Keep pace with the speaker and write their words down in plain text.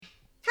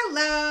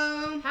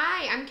Hello.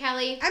 Hi, I'm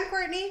Kelly. I'm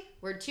Courtney.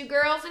 We're two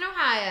girls in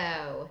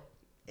Ohio.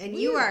 And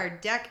you are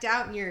decked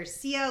out in your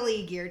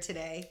CLE gear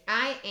today.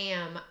 I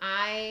am.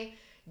 I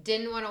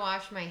didn't want to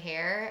wash my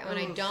hair. And when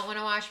I don't want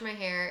to wash my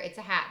hair, it's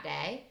a hat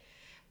day.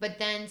 But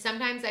then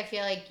sometimes I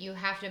feel like you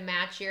have to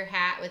match your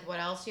hat with what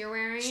else you're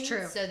wearing. It's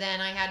true. So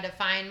then I had to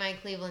find my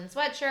Cleveland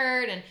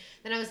sweatshirt. And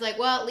then I was like,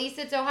 well, at least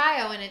it's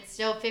Ohio and it's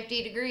still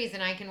 50 degrees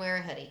and I can wear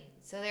a hoodie.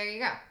 So there you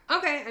go.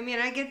 Okay, I mean,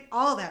 I get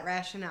all that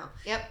rationale.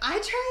 Yep. I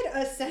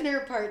tried a center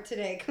part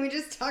today. Can we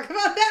just talk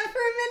about that for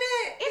a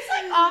minute? It's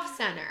like off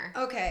center.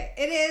 Okay,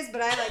 it is,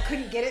 but I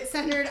couldn't get it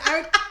centered.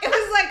 It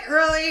was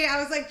early.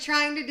 I was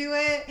trying to do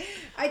it.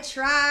 I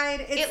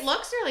tried. It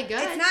looks really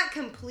good. It's not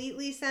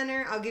completely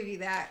center. I'll give you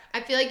that.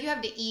 I feel like you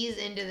have to ease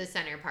into the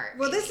center part.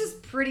 Well, this is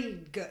pretty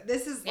good.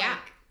 This is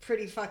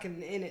pretty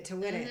fucking in it to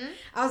win it.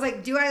 I was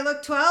like, do I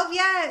look 12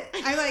 yet?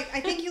 I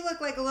think you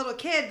look like a little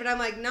kid, but I'm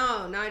like,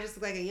 no, I just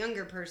look like a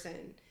younger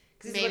person.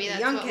 Because maybe what that's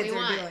the young what kids we are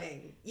want.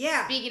 doing.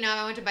 Yeah. Speaking of,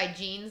 I went to buy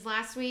jeans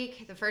last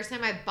week. The first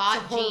time I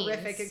bought it's a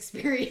horrific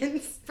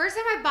experience. First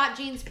time I bought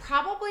jeans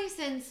probably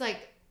since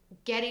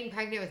getting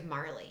pregnant with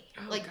Marley.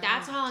 God.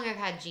 That's how long I've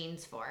had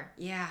jeans for.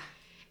 Yeah.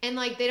 And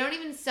they don't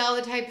even sell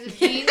the types of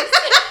jeans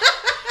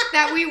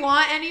that we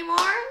want anymore.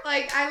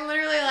 I'm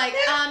literally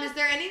is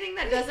there anything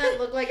that doesn't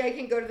look like I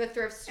can go to the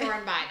thrift store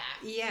and buy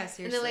that? Yeah,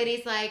 seriously. And the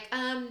lady's like,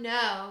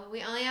 no,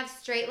 we only have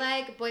straight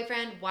leg,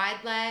 boyfriend, wide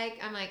leg.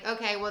 I'm like,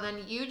 okay, well then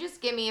you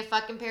just give me a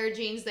fucking pair of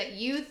jeans that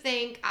you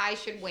think I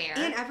should wear.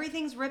 And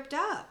everything's ripped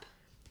up.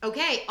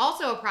 Okay,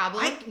 also a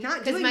problem.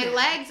 Because my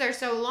legs are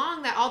so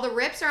long that all the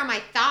rips are on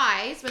my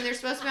thighs when they're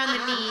supposed to be on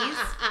the knees.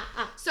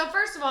 So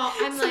first of all,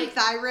 I'm some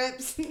thigh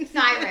rips.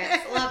 Thigh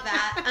rips, love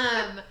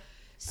that.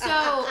 So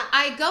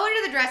I go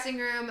into the dressing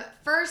room.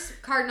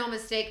 First cardinal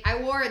mistake,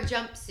 I wore a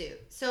jumpsuit.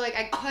 So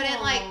I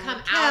couldn't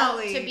come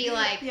out to be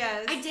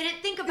yes. I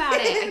didn't think about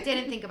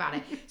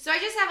it. So I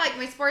just have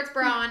my sports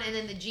bra on and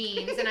then the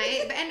jeans. And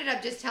I ended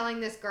up just telling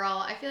this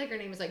girl, I feel like her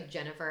name was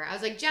Jennifer. I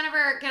was like,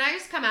 Jennifer, can I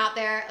just come out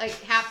there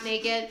half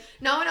naked?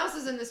 No one else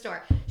is in the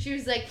store. She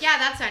was like, yeah,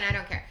 that's fine. I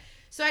don't care.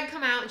 So I'd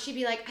come out and she'd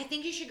be like, I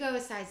think you should go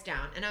a size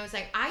down. And I was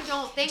like, I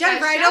don't think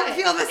Jennifer, I don't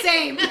feel the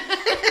same.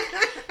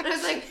 And I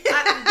was like,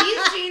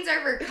 these jeans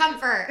are for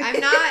comfort.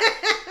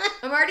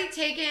 I'm already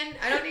taken.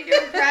 I don't need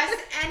to impress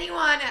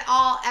anyone at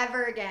all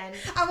ever again.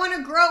 I want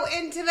to grow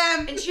into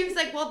them. And she was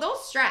like, well, they'll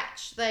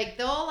stretch.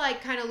 They'll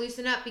kind of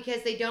loosen up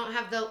because they don't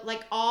have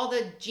all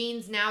the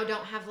jeans now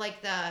don't have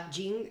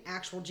the...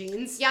 Actual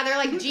jeans? Yeah,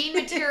 they're jean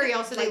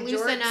material, so they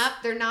loosen jorts? up.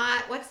 They're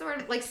not, what's the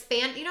word?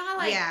 Span, you know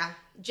how Yeah.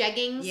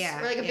 jeggings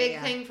were a big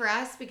thing for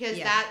us because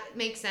that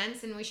makes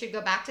sense and we should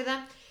go back to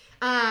them.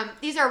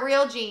 These are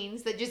real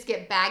jeans that just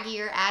get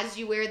baggier as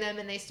you wear them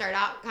and they start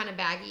out kind of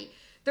baggy.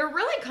 They're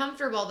really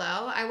comfortable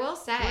though, I will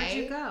say. Where'd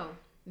you go?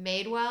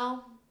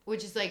 Madewell,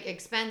 which is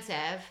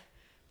expensive.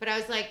 But I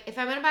was like, if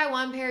I'm going to buy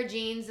one pair of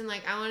jeans and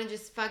I want to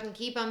just fucking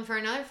keep them for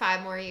another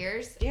 5 more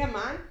years. Do you have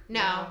mine?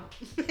 No.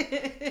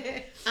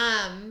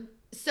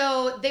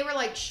 So they were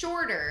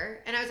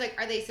shorter, and I was like,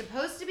 are they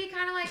supposed to be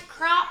kind of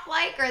crop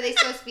or are they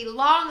supposed to be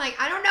long?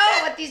 I don't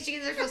know what these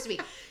jeans are supposed to be.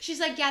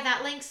 She's like, yeah,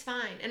 that length's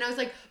fine. And I was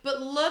like,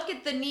 but look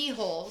at the knee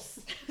holes.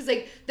 I was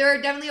like,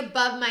 they're definitely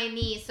above my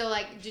knee. So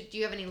do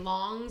you have any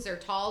longs or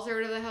talls or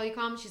whatever the hell you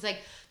call them? She's like,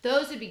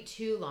 those would be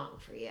too long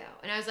for you.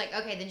 And I was like,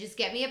 okay, then just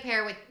get me a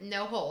pair with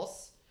no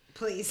holes.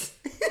 Please.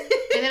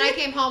 And then I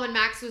came home and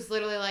Max was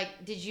literally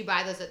like, did you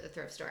buy those at the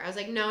thrift store? I was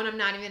like, no, and I'm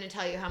not even going to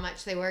tell you how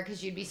much they were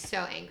because you'd be so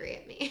angry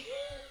at me.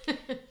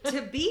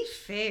 To be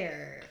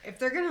fair, if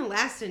they're going to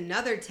last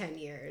another 10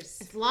 years.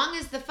 As long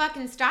as the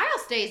fucking style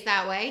stays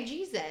that way,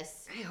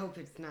 Jesus. I hope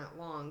it's not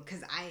long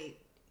because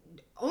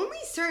only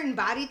certain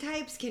body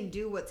types can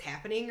do what's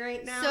happening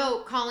right now. So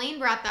Colleen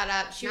brought that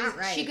up.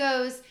 She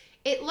goes,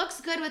 it looks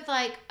good with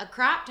a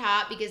crop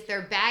top because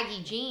they're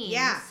baggy jeans.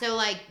 Yeah.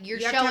 So you're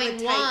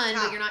showing one,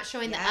 but you're not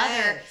showing the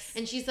other.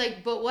 And she's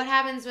like, but what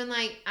happens when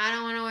I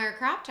don't want to wear a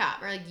crop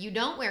top or you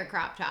don't wear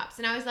crop tops?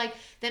 And I was like,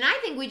 then I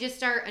think we just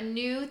start a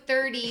new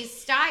 30s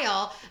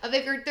style of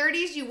if you're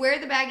 30s, you wear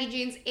the baggy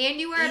jeans and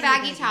you wear a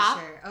baggy top.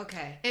 Shirt.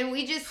 Okay. And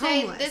we just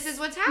say, this is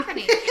what's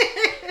happening.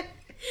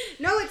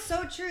 No, it's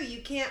so true.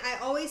 You can't.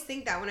 I always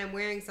think that when I'm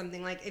wearing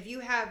something if you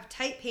have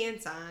tight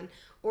pants on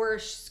or a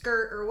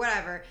skirt or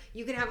whatever,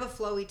 you can have a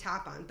flowy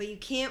top on, but you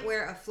can't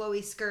wear a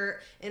flowy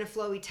skirt and a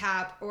flowy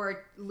top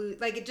or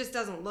it just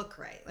doesn't look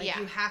right.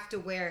 You have to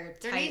wear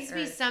tight. There needs to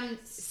be some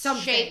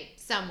shape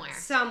somewhere.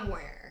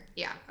 Somewhere.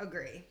 Yeah.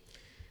 Agree.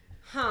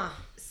 Huh.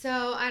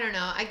 So, I don't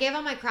know. I gave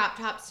all my crop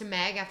tops to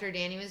Meg after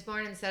Danny was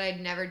born and said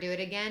I'd never do it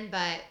again,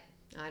 but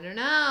I don't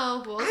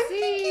know. We'll see. I'm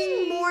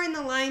thinking more in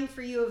the line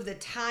for you of the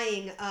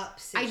tying up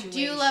situation. I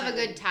do love a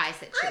good tie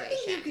situation. I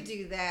think you could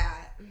do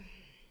that.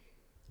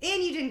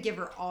 And you didn't give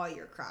her all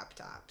your crop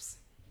tops.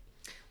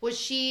 Well,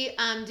 she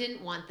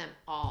didn't want them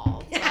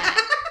all, but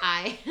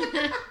I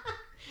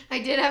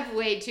did have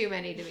way too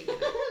many to begin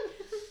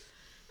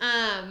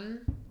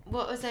with.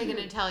 What was I going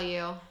to tell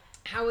you?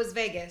 How was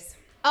Vegas?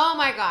 Oh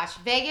my gosh.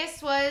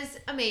 Vegas was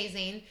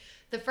amazing.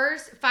 The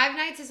first 5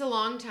 nights is a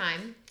long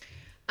time.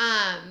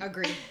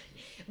 Agreed.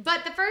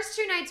 But the first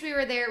 2 nights we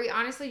were there, we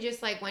honestly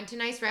just like went to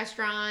nice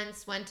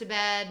restaurants, went to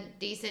bed,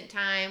 decent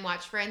time,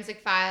 watched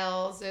Forensic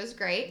Files. It was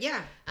great.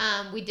 Yeah.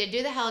 We did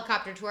do the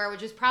helicopter tour,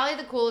 which was probably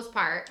the coolest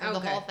part of the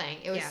whole thing.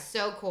 It was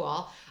so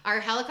cool. Our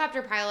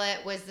helicopter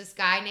pilot was this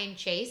guy named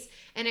Chase,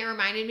 and it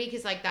reminded me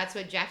because like that's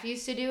what Jeff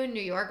used to do in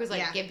New York was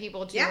like give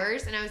people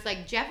tours, and I was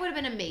like, Jeff would have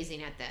been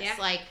amazing at this.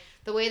 Like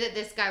the way that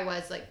this guy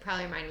was like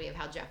probably reminded me of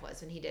how Jeff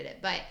was when he did it.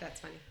 But that's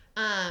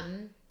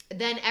funny.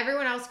 Then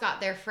everyone else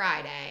got there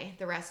Friday,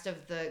 the rest of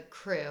the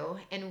crew,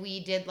 and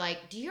we did like,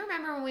 do you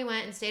remember when we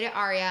went and stayed at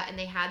Aria and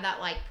they had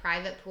that like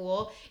private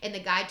pool and the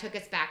guy took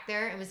us back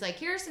there and was like,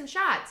 here are some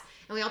shots.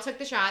 And we all took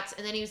the shots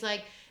and then he was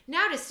like,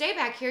 now to stay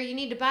back here, you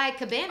need to buy a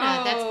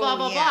cabana. That's blah,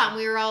 blah, blah. And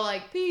we were all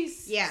like,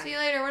 peace. Yeah. See you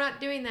later. We're not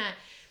doing that.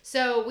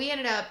 So we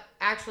ended up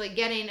actually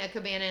getting a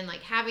cabana and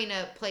like having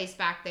a place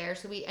back there.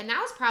 And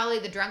that was probably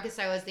the drunkest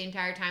I was the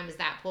entire time was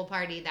that pool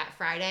party that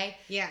Friday.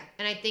 Yeah.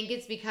 And I think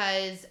it's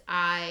because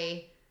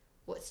I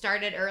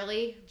started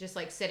early, just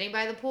like sitting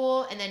by the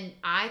pool, and then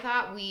I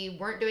thought we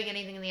weren't doing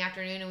anything in the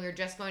afternoon and we were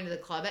just going to the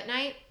club at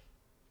night.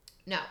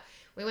 No,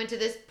 we went to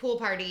this pool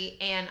party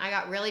and I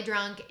got really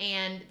drunk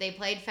and they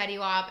played Fetty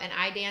Wap and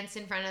I danced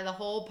in front of the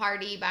whole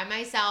party by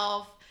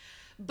myself.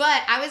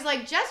 But I was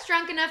like just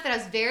drunk enough that I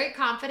was very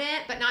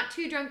confident, but not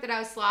too drunk that I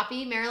was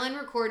sloppy. Marilyn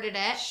recorded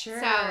it. Sure.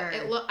 So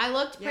I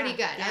looked pretty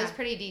good. I was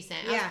pretty decent.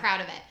 I was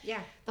proud of it. Yeah.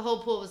 The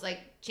whole pool was like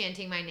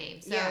chanting my name.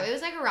 So it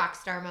was like a rock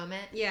star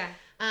moment. Yeah.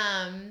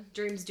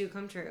 Dreams do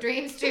come true.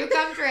 Dreams do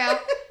come true.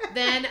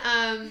 Then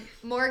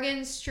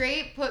Morgan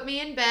straight put me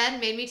in bed,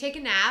 made me take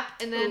a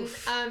nap, and then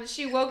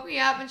she woke me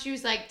up and she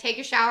was like, take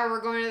a shower,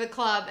 we're going to the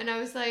club. And I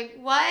was like,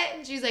 what?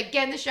 And she was like,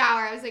 get in the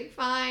shower. I was like,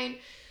 fine.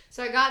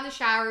 So I got in the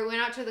shower, we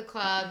went out to the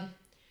club.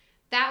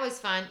 That was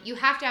fun. You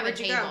have to have a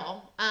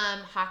table.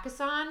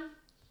 Hakkasan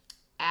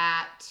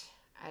at,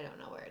 I don't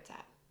know where it's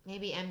at.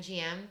 Maybe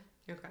MGM.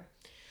 Okay.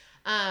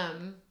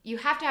 You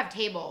have to have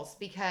tables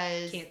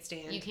because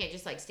you can't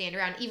just like stand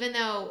around, even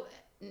though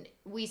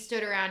we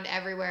stood around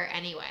everywhere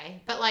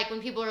anyway. But like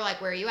when people are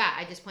like, where are you at?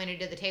 I just pointed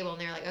to the table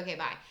and they're like, okay,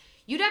 bye.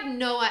 You'd have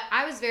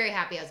I was very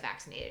happy I was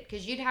vaccinated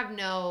because you'd have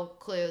no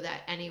clue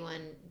that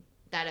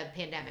a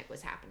pandemic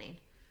was happening.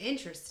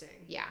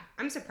 Interesting. Yeah.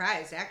 I'm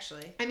surprised,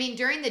 actually. I mean,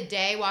 during the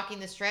day walking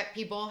the strip,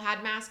 people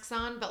had masks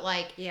on, but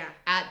like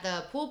at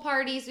the pool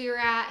parties we were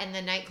at and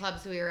the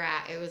nightclubs we were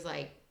at, it was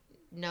like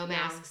no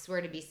masks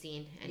were to be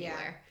seen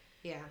anywhere.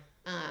 Yeah.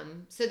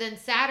 So then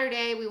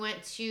Saturday we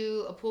went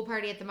to a pool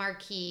party at the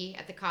Marquee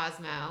at the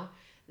Cosmo.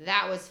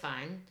 That was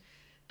fun.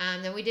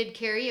 Then we did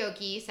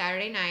karaoke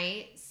Saturday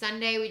night.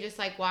 Sunday we just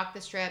like walked the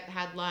strip,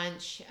 had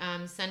lunch.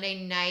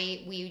 Sunday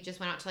night we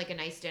just went out to like a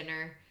nice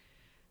dinner.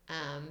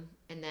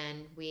 And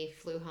then we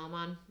flew home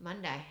on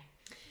Monday.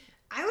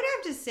 I would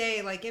have to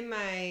say, like in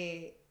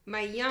my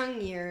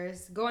young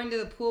years, going to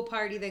the pool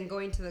party then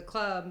going to the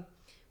club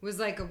was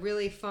like a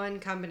really fun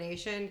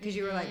combination because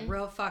you were like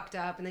real fucked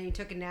up and then you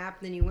took a nap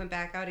and then you went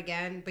back out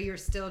again, but you were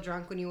still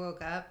drunk when you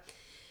woke up.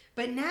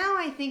 But now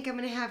I think I'm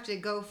going to have to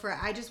go for,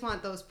 I just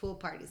want those pool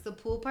parties. The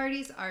pool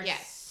parties are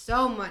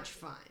so much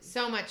fun.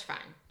 So much fun.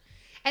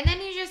 And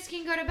then you just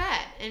can go to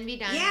bed and be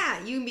done.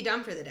 Yeah, you can be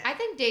done for the day. I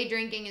think day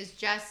drinking is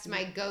just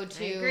my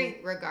go-to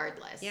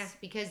regardless. Yeah.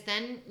 Because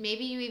then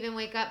maybe you even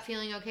wake up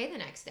feeling okay the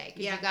next day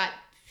because you got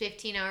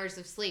 15 hours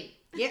of sleep.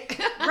 Yeah,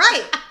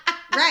 right.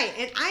 Right.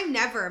 And I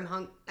never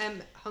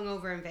am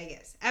hungover in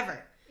Vegas.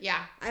 Ever.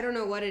 Yeah. I don't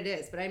know what it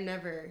is, but I'm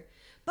never.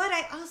 But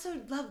I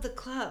also love the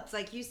clubs.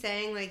 Like you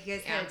saying, like you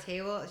guys had a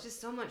table. It's just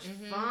so much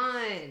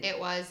fun. It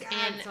was. God,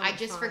 and I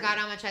just forgot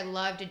how much I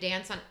love to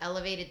dance on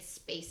elevated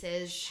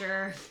spaces.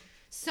 Sure.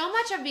 So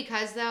much of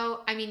because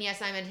though, I mean,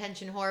 yes, I'm an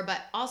attention whore, but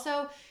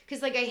also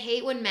because like I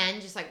hate when men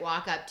just like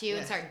walk up to you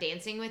and start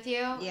dancing with you.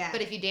 Yeah.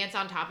 But if you dance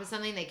on top of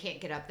something, they can't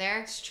get up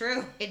there. It's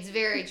true. It's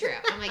very true.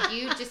 I'm like,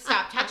 you just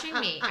stop touching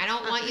me. I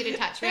don't want you to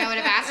touch me. I would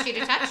have asked you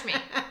to touch me.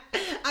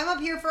 I'm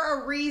up here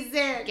for a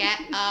reason. Get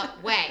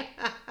away.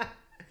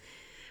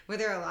 Were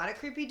there a lot of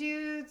creepy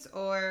dudes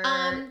or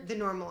the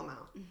normal amount?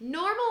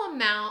 Normal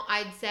amount,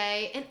 I'd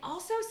say. And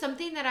also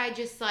something that I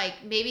just like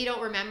maybe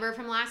don't remember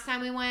from last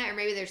time we went, or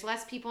maybe there's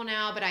less people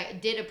now, but I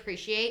did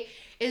appreciate,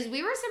 is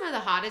we were some of the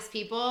hottest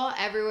people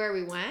everywhere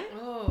we went.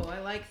 Oh,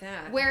 I like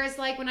that. Whereas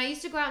like when I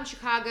used to go out in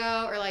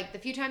Chicago or like the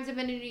few times I've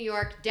been to New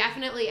York,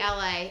 definitely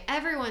LA,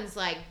 everyone's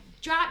like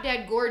drop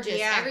dead gorgeous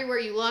everywhere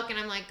you look, and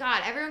I'm like,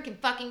 God, everyone can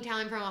fucking tell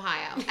I'm from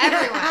Ohio.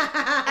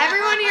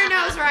 Everyone here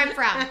knows where I'm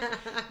from.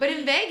 But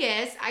in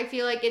Vegas, I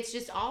feel like it's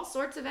just all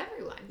sorts of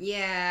everyone.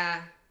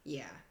 Yeah,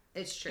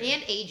 it's true.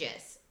 And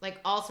ages,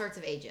 like all sorts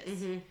of ages.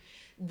 Mm-hmm.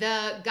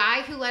 The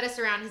guy who led us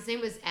around, his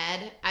name was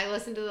Ed. I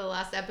listened to the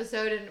last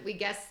episode and we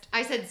guessed,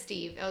 I said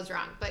Steve, I was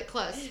wrong, but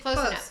close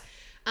enough.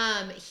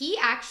 He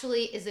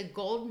actually is a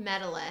gold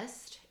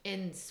medalist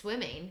in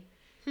swimming.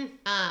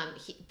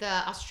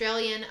 The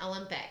Australian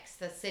Olympics,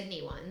 the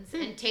Sydney ones,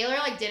 and Taylor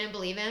like didn't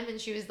believe him, and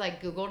she was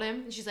like Googled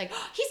him, and she's like,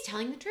 oh, he's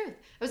telling the truth.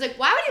 I was like,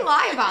 why would he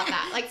lie about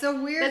that? Like, it's a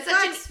weird. That's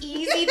such an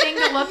easy thing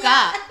to look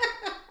up,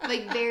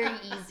 like very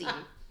easy.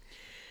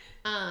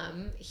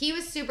 He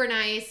was super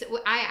nice.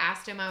 I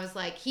asked him, I was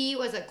like, he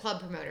was a club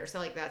promoter, so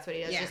like that's what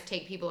he does, just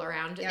take people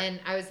around. Yep. And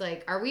I was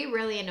like, are we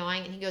really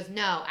annoying? And he goes,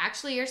 no,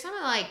 actually you're some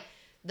of like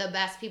the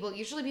best people.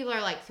 Usually people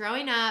are like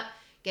throwing up,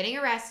 getting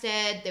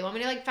arrested. They want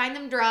me to like find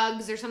them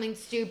drugs or something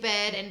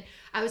stupid. And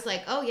I was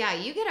like, oh yeah,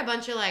 you get a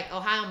bunch of like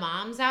Ohio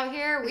moms out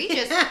here. We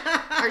just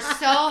are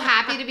so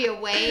happy to be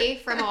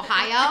away from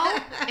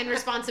Ohio and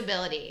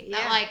responsibility. Yeah.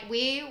 That, like,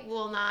 we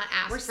will not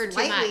ask for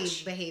too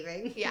much.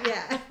 Behaving.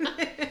 Yeah.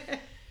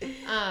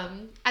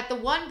 At the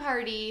one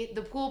party,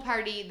 the pool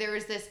party, there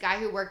was this guy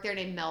who worked there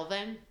named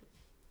Melvin.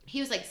 He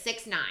was like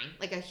 6'9",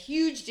 like a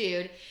huge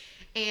dude.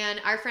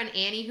 And our friend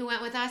Annie, who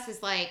went with us,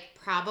 is like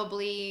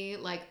probably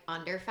like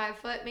under 5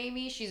 foot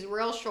maybe. She's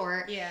real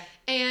short. Yeah.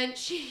 And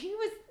she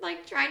was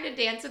like trying to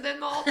dance with him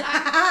the whole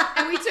time.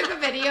 And we took a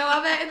video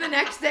of it. And the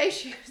next day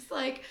she was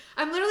like,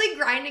 I'm literally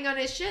grinding on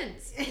his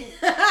shins.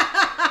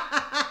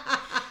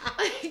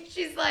 Like,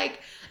 she's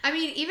like, I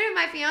mean, even if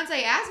my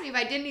fiance asked me if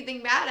I did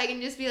anything bad, I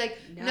can just be like,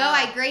 no,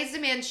 I grazed a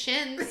man's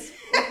shins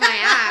with my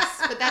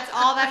ass. But that's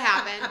all that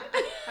happened.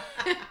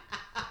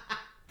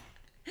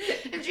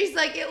 And she's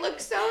like, it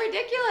looks so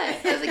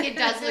ridiculous. I was like, it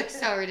does look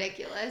so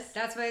ridiculous.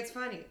 That's why it's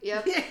funny.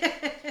 Yep.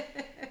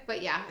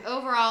 But yeah,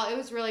 overall, it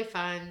was really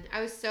fun.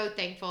 I was so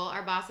thankful.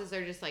 Our bosses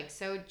are just like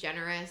so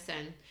generous,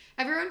 and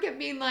everyone kept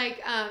being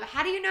like,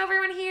 how do you know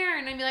everyone here?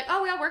 And I'd be like,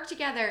 oh, we all work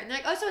together. And they're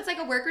like, oh, so it's like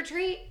a work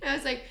retreat? And I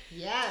was like,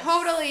 yes.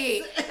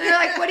 Totally. And they're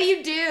like, what do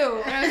you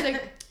do? And I was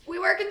like, we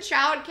work in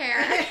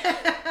childcare.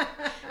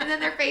 And then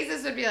their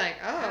faces would be like,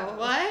 oh,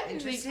 what?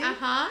 Interesting.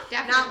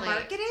 Definitely. Not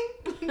marketing?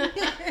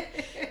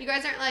 You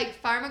guys aren't like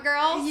pharma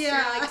girls?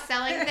 Yeah. You're like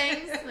selling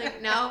things?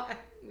 Like, no.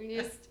 We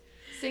just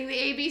sing the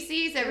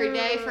ABCs every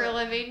day for a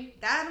living.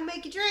 That'll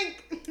make you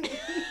drink.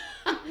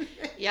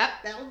 Yep.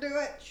 That'll do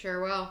it.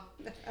 Sure will.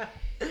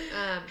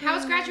 How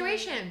was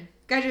graduation?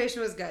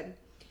 Graduation was good.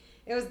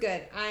 It was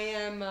good. I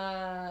am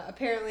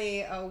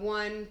apparently a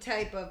one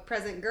type of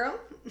present girl.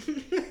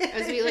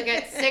 As we look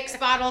at 6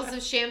 bottles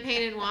of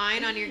champagne and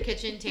wine on your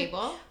kitchen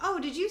table. Oh,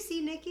 did you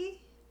see Nikki?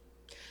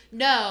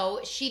 No,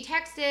 she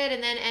texted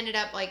and then ended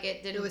up like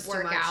it didn't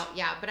work out.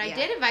 Yeah, but I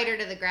did invite her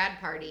to the grad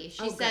party.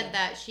 She said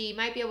that she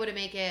might be able to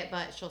make it,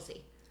 but she'll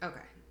see.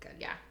 Okay, good.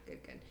 Yeah.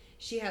 Good.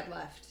 She had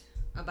left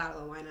a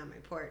bottle of wine on my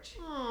porch.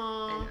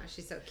 Aww. I know,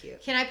 she's so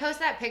cute. Can I post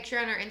that picture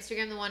on our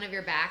Instagram, the one of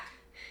your back?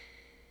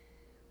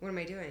 What am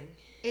I doing?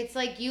 It's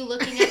like you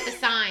looking at the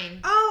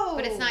sign. Oh.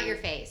 But it's not your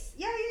face.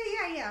 Yeah.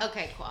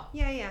 Okay, cool.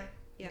 Yeah.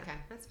 Okay.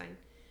 That's fine.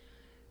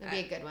 That'd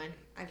be a good one.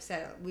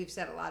 We've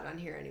said a lot on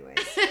here anyways.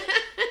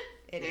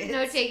 There's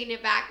no taking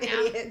it back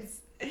now. Idiots.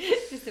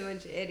 Just a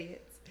bunch of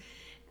idiots.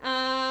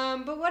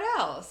 But what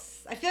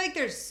else? I feel like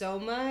there's so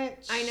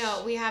much. I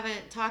know. We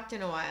haven't talked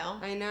in a while.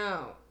 I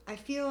know. I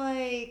feel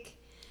like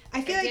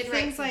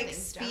things like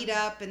speed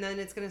up and then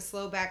it's going to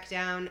slow back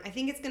down. I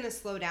think it's going to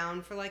slow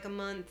down for like a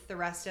month. The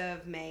rest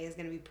of May is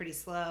going to be pretty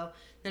slow.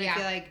 Then I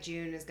feel like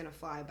June is going to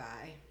fly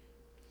by.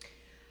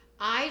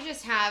 I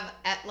just have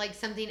like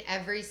something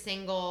every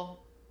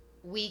single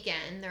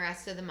weekend the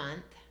rest of the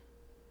month.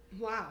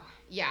 Wow.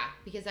 Yeah,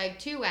 because I have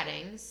 2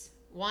 weddings.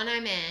 One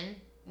I'm in.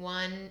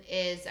 One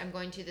is I'm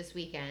going to this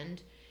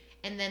weekend.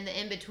 And then the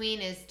in-between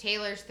is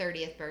Taylor's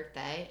 30th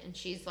birthday. And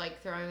she's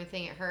like throwing a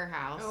thing at her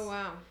house. Oh,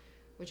 wow.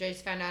 Which I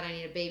just found out I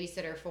need a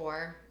babysitter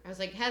for. I was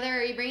like, Heather,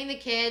 are you bringing the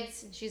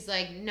kids? And she's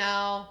like, no.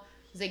 I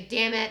was like,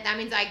 damn it. That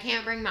means I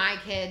can't bring my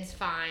kids.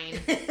 Fine.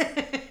 So I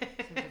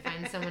have to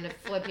find someone to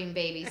flipping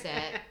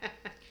babysit.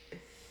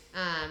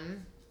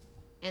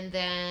 And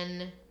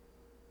then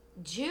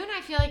June,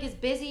 I feel like, is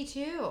busy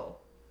too.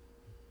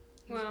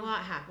 There's a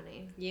lot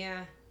happening.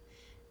 Yeah.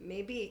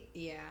 Maybe,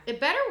 yeah. It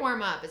better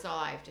warm up is all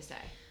I have to say.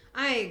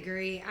 I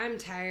agree. I'm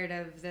tired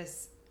of the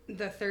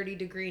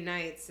 30-degree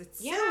nights. It's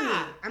silly.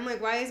 I'm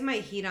like, why is my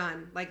heat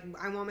on? Like,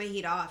 I want my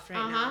heat off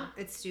right now.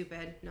 It's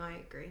stupid. No, I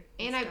agree.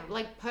 And I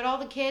like put all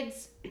the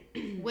kids'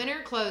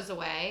 winter clothes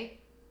away.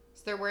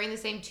 So they're wearing the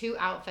same 2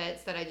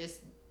 outfits that I just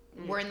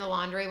were in the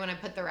laundry when I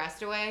put the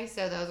rest away.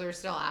 So those are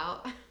still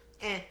out.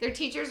 Their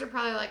teachers are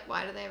probably like,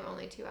 why do they have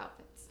only 2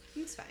 outfits?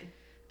 It's fine.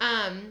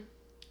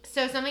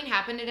 So something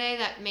happened today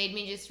that made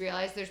me just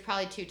realize there's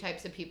probably 2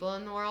 types of people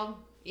in the world.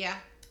 Yeah.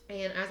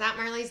 And I was at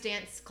Marley's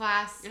dance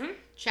class,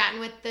 chatting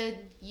with the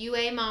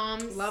UA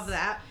moms. Love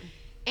that.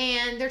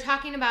 And they're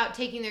talking about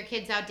taking their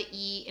kids out to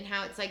eat and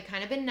how it's like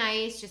kind of been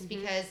nice just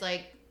because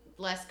like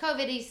less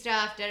COVID-y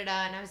stuff,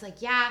 da-da-da. And I was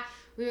like, yeah,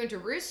 we went to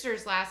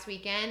Roosters last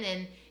weekend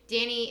and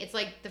Danny, it's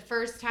like the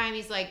first time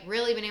he's like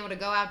really been able to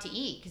go out to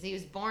eat because he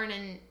was born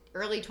in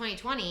early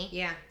 2020.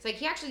 Yeah. It's like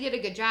he actually did a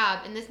good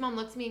job. And this mom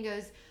looks at me and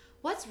goes,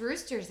 what's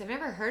Roosters? I've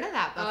never heard of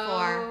that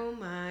before. Oh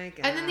my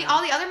God. And then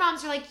all the other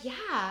moms are like,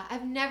 yeah,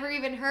 I've never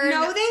even heard.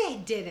 No, they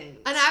didn't.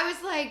 And I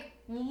was like,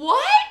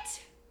 what?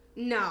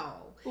 No.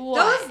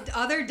 What? Those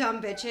other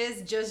dumb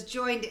bitches just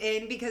joined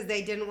in because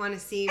they didn't want to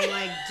seem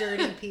like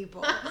dirty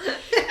people. And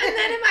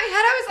then in my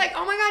head, I was like,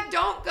 oh my God,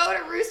 don't go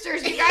to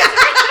Roosters. You guys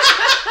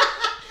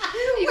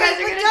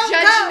are going to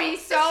judge me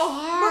so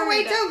hard. But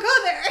wait, don't go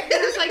there. And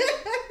I was like,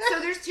 So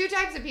there's two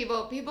types of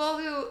people. People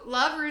who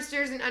love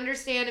roosters and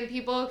understand, and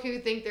people who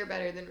think they're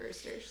better than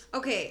roosters.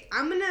 Okay,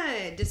 I'm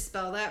gonna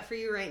dispel that for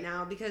you right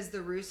now because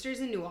the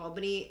Roosters in New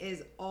Albany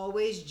is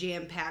always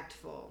jam-packed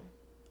full.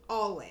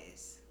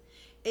 Always.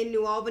 And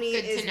New Albany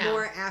is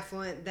more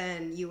affluent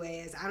than UA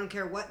is. I don't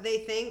care what they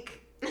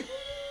think.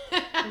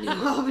 New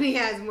Albany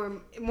has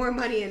more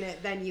money in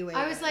it than UA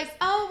I was does. like,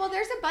 oh, well,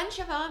 there's a bunch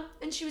of them.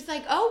 And she was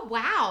like, oh,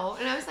 wow.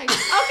 And I was like,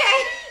 okay.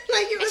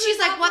 Like, and she's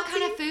like, what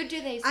kind of food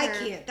do they serve? I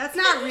can't. That's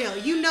not real.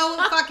 You know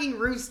what fucking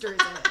Roosters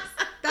is.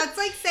 That's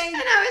like saying,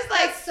 and I was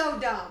like, that's so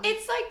dumb.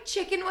 It's like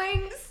chicken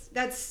wings.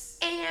 That's...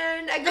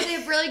 And I bet they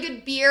have really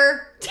good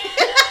beer.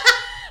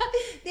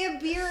 They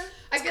have beer.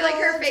 I feel like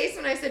her face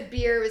when I said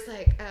beer was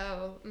like,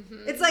 oh.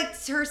 Mm-hmm. It's like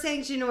her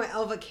saying she didn't know what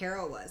Elva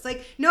Carroll was.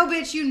 Like, no,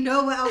 bitch, you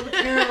know what Elva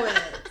Carroll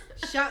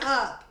is. Shut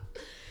up.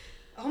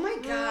 Oh my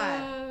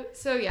God.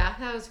 So yeah,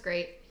 that was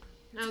great.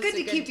 That It's good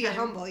to keep you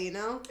humble, you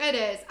know? It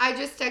is. I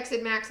just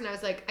texted Max and I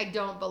was like, I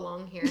don't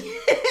belong here.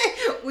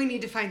 We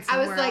need to find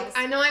somewhere else. I was like,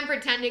 I know I'm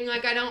pretending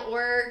like I don't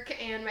work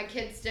and my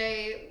kids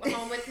stay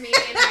home with me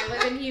and I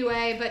live in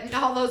UA, but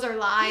all those are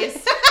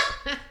lies.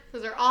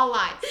 Those are all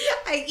lies.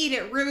 I eat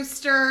at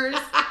Roosters.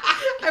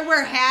 I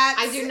wear hats.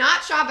 I do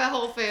not shop at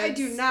Whole Foods. I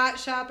do not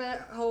shop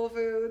at Whole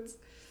Foods.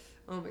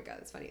 Oh my God,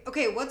 that's funny.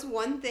 Okay, what's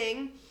one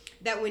thing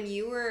that when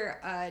you were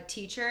a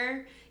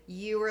teacher,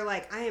 you were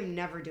like, I am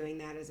never doing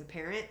that as a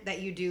parent,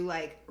 that you do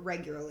like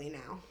regularly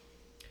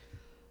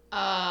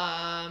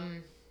now?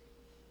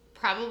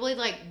 Probably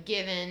like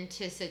given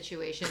to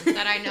situations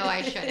that I know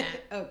I shouldn't.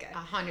 Okay.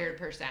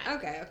 100%.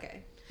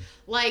 Okay.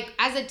 Like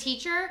as a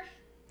teacher,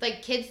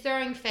 like kids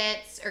throwing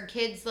fits or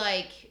kids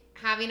like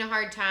having a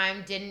hard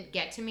time didn't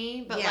get to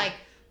me, but like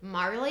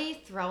Marley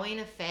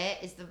throwing a fit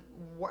is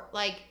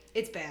like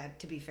it's bad,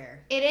 to be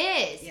fair. It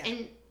is. Yeah.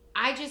 And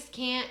I just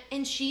can't.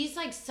 And she's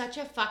like such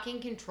a fucking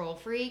control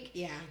freak.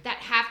 Yeah. That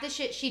half the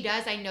shit she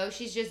does, I know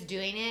she's just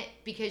doing it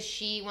because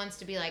she wants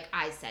to be like,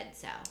 I said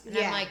so. And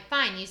I'm like,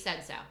 fine, you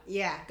said so.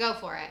 Yeah. Go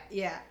for it.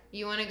 Yeah.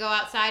 You want to go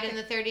outside in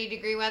the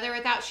 30-degree weather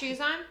without shoes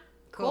on?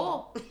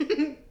 Cool.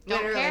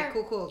 Don't care.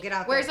 Cool. Get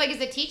out Whereas there. like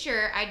as a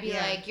teacher, I'd be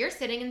like, you're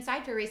sitting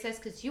inside for recess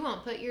because you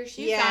won't put your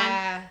shoes on.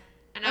 Yeah.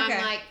 And I'm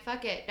like,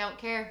 fuck it. Don't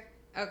care.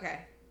 Okay.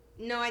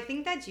 No, I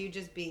think that's you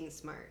just being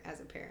smart as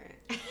a parent.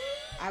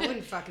 I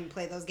wouldn't fucking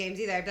play those games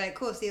either. I'd be like,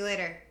 cool, see you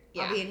later.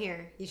 Yeah. I'll be in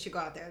here. You should go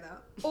out there,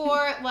 though.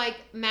 Or, like,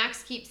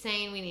 Max keeps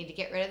saying we need to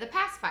get rid of the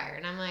pacifier.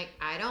 And I'm like,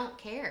 I don't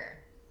care.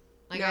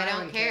 Like, no, I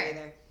don't care.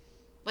 either.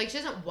 Like, she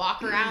doesn't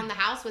walk around the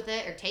house with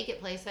it or take it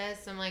places.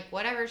 So I'm like,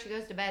 whatever, she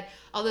goes to bed.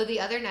 Although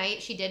the other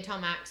night, she did tell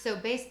Max. So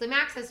basically,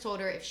 Max has told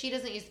her if she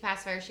doesn't use the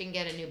pacifier, she can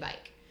get a new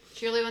bike.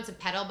 She really wants a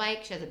pedal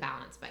bike. She has a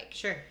balance bike.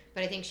 Sure.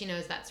 But I think she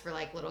knows that's for,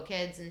 like, little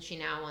kids, and she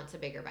now wants a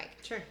bigger bike.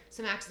 Sure.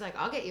 So Max is like,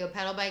 I'll get you a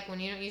pedal bike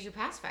when you don't use your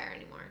pacifier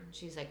anymore. And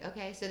she's like,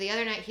 okay. So the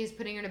other night, he was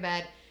putting her to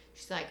bed.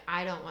 She's like,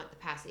 I don't want the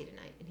passy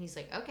tonight. And he's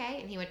like,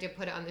 okay. And he went to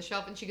put it on the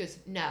shelf, and she goes,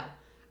 no,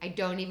 I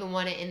don't even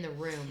want it in the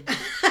room.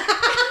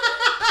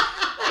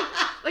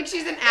 like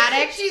she's an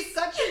addict. She's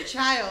such a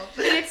child.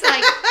 And it's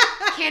like,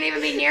 can't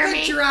even be near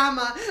me.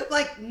 Drama.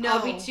 Like, no.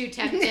 I'll be too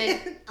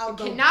tempted. I'll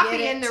go cannot get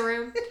be it. in the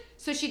room.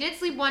 So she did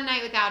sleep one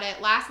night without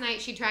it. Last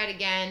night she tried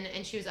again,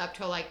 and she was up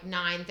till like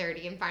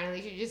 9:30, and finally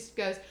she just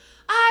goes,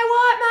 I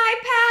want my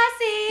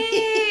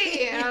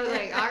passy. And I was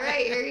like, all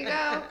right, here you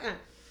go.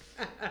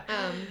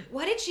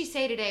 What did she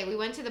say today? We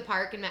went to the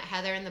park and met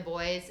Heather and the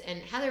boys,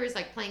 and Heather was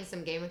like playing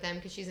some game with them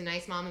because she's a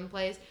nice mom and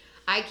plays.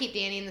 I keep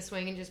Danny in the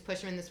swing and just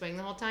push him in the swing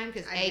the whole time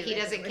because A, he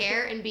doesn't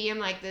care, and B, I'm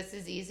like, this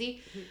is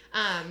easy.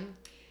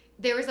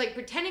 There was like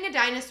pretending a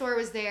dinosaur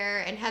was there,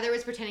 and Heather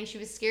was pretending she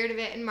was scared of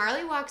it, and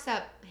Marley walks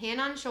up, hand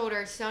on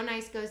shoulder, so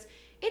nice, goes,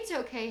 it's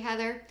okay,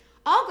 Heather.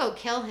 I'll go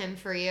kill him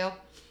for you.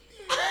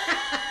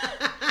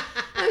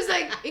 I was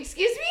like,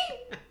 excuse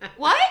me?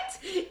 What?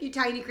 You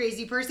tiny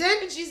crazy person.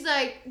 And she's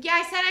like, yeah,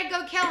 I said I'd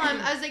go kill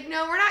him. I was like,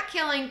 no, we're not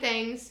killing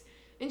things.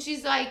 And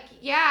she's like,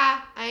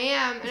 yeah, I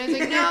am. And I was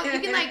like, no, you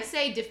can like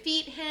say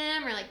defeat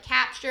him or like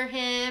capture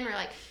him or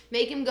like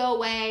make him go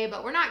away,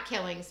 but we're not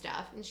killing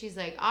stuff. And she's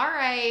like, all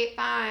right,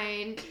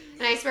 fine.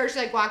 And I swear she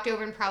like walked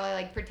over and probably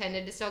like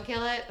pretended to still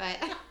kill it,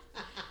 but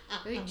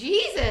like,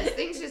 Jesus,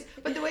 things just,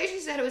 but the way she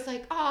said it was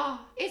like, oh,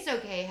 it's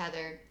okay,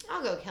 Heather.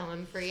 I'll go kill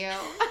him for you.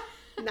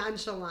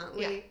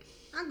 Nonchalantly.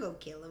 Yeah. I'll go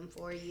kill him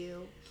for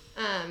you.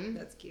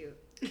 That's cute.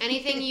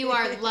 Anything you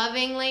are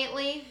loving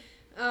lately?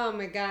 Oh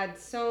my God,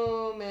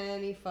 so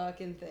many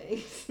fucking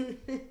things.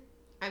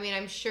 I mean,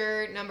 I'm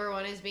sure number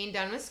one is being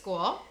done with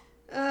school.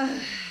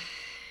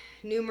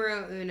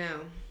 Numero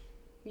uno.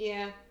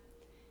 Yeah,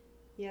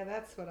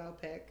 that's what I'll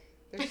pick.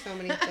 There's so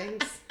many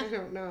things. I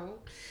don't know.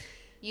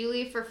 You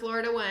leave for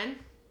Florida when?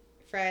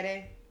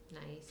 Friday.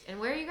 Nice. And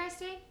where are you guys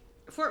staying?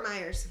 Fort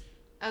Myers.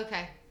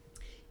 Okay.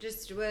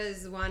 Just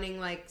was wanting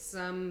like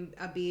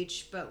a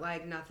beach, but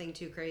like nothing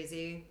too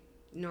crazy.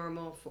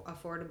 Normal,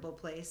 affordable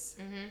place.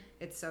 Mm-hmm.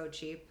 It's so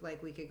cheap.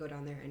 Like we could go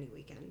down there any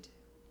weekend.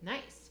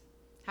 Nice.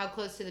 How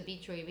close to the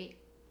beach will you be?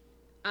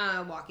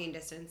 Walking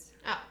distance.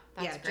 Oh,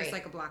 that's great. Just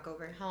like a block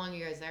over. How long are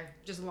you guys there?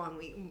 Just a long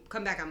week.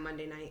 Come back on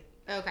Monday night.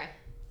 Okay.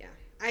 Yeah.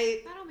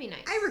 That'll be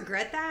nice. I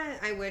regret that.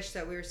 I wish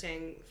that we were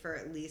staying for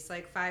at least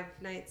like 5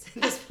 nights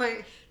at this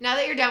point. Now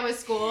that you're done with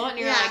school and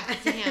you're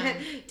like, damn.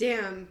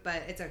 Damn,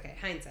 but it's okay.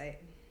 Hindsight.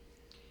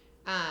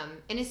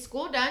 And is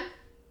school done?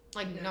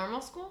 Like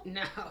normal school?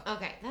 No.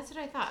 Okay, that's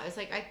what I thought. I was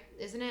like,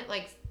 isn't it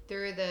like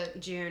through the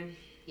June.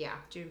 Yeah.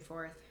 June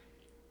 4th.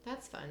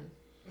 That's fun.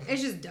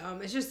 It's just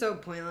dumb. It's just so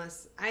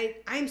pointless.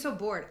 I'm so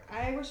bored.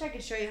 I wish I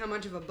could show you how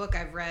much of a book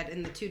I've read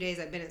in the 2 days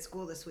I've been at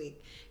school this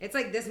week. It's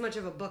like this much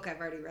of a book I've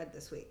already read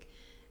this week.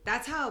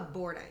 That's how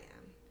bored I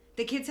am.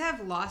 The kids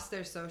have lost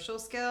their social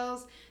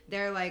skills.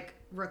 They're like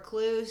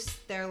recluse.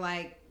 They're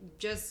like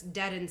just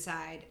dead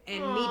inside.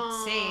 And Aww.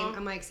 me, same.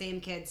 I'm like, same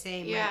kid,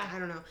 same. Yeah. Like, I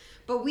don't know.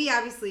 But we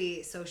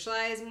obviously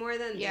socialize more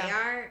than Yeah. they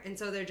are. And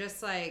so they're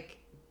just like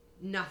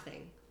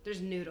nothing. There's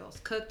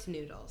noodles, cooked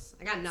noodles.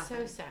 I got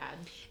nothing. So sad.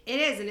 It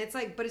is, and it's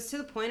like, but it's to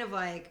the point of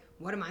like,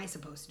 what am I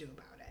supposed to do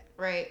about it?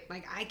 Right.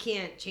 Like, I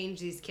can't change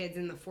these kids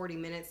in the 40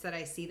 minutes that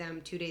I see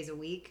them 2 days a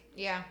week.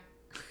 Yeah.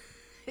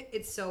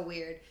 It's so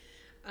weird.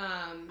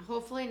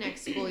 Hopefully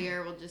next school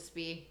year will just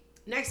be.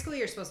 Next school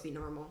year is supposed to be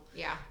normal.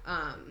 Yeah.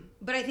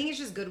 But I think it's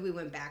just good we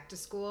went back to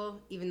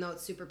school, even though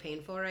it's super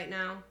painful right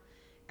now.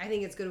 I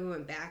think it's good we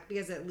went back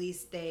because at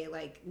least they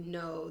like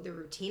know the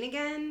routine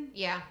again.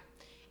 Yeah.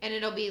 And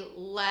it'll be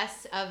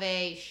less of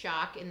a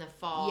shock in the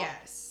fall.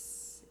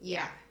 Yes.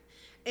 Yeah.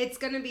 It's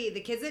going to be the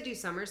kids that do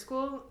summer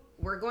school,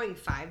 we're going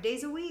 5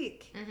 days a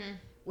week,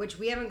 which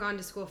we haven't gone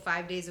to school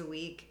 5 days a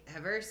week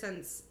ever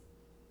since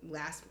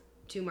last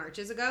 2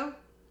 Marches ago.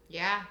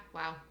 Yeah.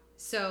 Wow.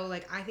 So,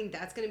 like, I think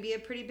that's going to be a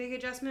pretty big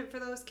adjustment for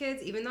those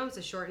kids. Even though it's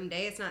a shortened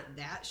day, it's not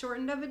that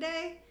shortened of a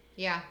day.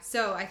 Yeah.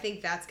 So, I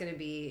think that's going to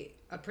be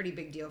a pretty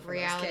big deal for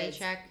Reality those kids.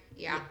 check.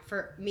 Yeah.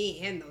 For me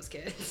and those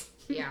kids.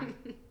 Yeah.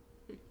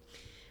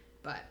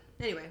 But,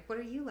 anyway, what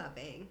are you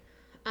loving?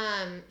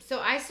 So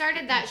I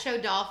started that show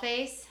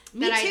Dollface.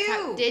 Me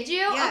too. Did you?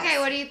 Yes. Okay,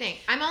 what do you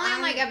think? I'm only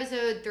on like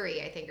episode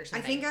 3, I think, or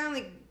something. I think I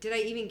only, did I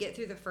even get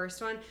through the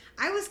first one?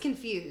 I was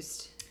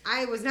confused.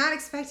 I was not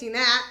expecting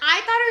that. I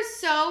thought it was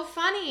so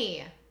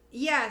funny.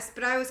 Yes,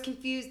 but I was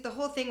confused. The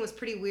whole thing was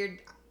pretty weird.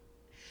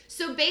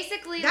 So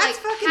basically, That's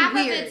like, fucking half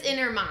weird. of it's in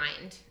her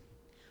mind.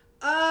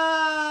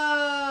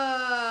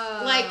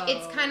 Oh. Like,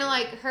 it's kind of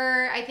like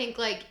her, I think,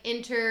 like,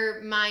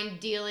 mind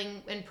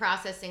dealing and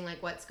processing,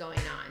 like, what's going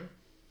on.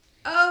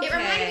 Okay. It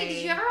reminded me,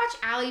 did you ever watch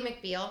Ally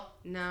McBeal?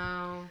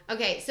 No.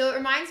 Okay, so it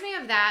reminds me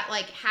of that.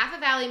 Like, half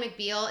of Ally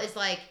McBeal is,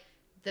 like,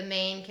 the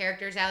main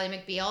character's Ally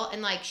McBeal,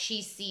 and, like,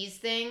 she sees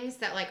things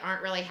that, like,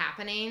 aren't really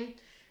happening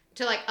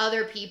to, like,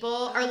 other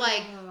people. Or,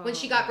 like, when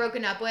she got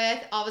broken up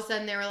with, all of a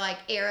sudden there were, like,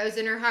 arrows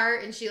in her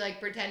heart, and she, like,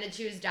 pretended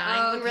she was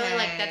dying, when really,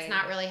 like, that's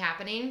not really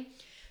happening.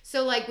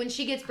 So, like, when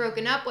she gets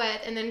broken up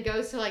with and then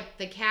goes to, like,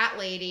 the cat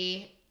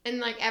lady, and,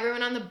 like,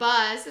 everyone on the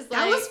bus is like...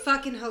 That was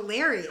fucking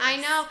hilarious. I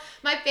know.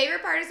 My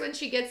favorite part is when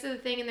she gets to the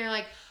thing and they're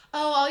like,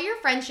 oh, all your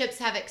friendships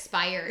have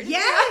expired.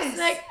 Yes! It's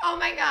like, oh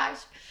my gosh.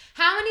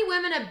 How many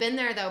women have been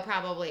there, though,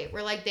 probably?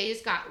 Where, like, they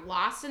just got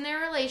lost in their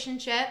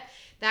relationship.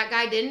 That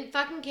guy didn't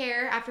fucking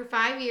care after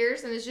 5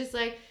 years and it's just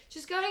like,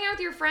 just go hang out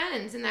with your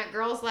friends. And that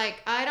girl's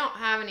like, I don't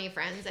have any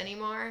friends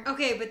anymore.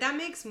 Okay, but that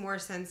makes more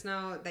sense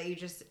now that you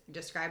just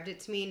described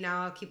it to me.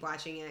 Now I'll keep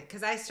watching it.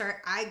 Because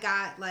I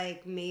got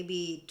like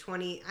maybe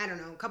 20, I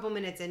don't know, a couple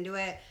minutes into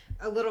it,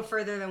 a little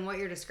further than what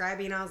you're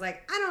describing. I was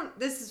like,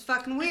 this is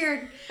fucking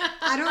weird.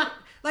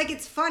 Like,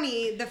 it's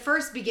funny. The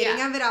first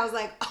beginning of it, I was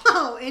like,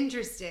 oh,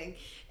 interesting.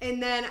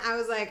 And then I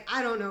was like,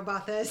 I don't know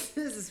about this.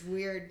 This is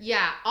weird.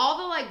 Yeah, all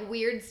the like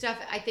weird stuff,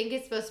 I think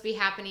it's supposed to be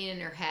happening in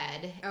her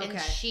head. Okay. And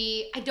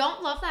I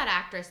don't love that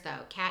actress though.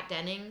 Kat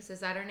Dennings,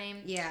 is that her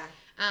name? Yeah.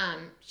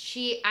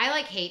 I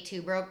like hate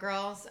Two Broke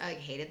Girls. I like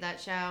hated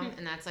that show,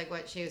 and that's like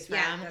what she was from.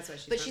 Yeah, that's what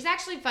she's But from. she's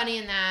actually funny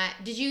in that.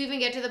 Did you even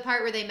get to the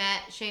part where they met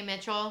Shay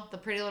Mitchell, the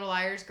Pretty Little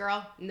Liars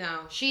girl?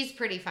 No. She's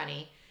pretty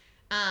funny.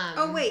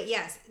 Oh wait,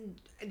 yes.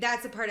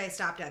 That's the part I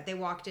stopped at. They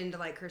walked into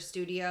like her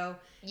studio.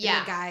 Yeah.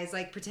 And the guy's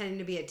like pretending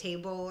to be a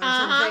table or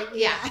Uh-huh. something.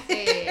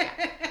 Yeah.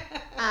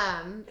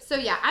 So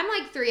yeah, I'm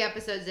like 3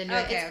 episodes into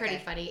it. It's pretty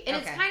funny. And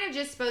it's kind of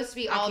just supposed to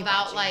be all keep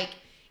about watching. like,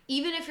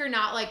 even if you're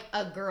not like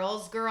a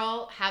girl's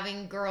girl,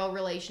 having girl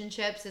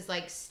relationships is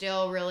like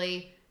still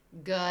really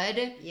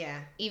good. Yeah.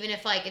 Even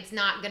if like it's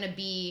not gonna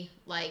be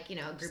like, you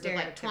know, a group of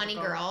like 20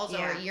 Stereotypical. girls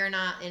Yeah. or you're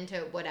not into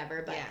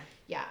whatever. But Yeah.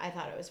 yeah, I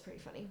thought it was pretty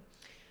funny.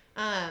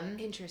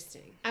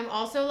 Interesting. I'm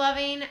also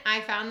loving,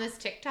 I found this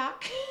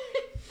TikTok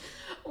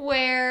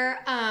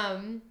where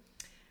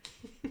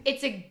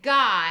it's a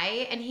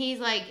guy and he's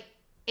like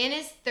in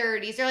his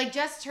 30s or like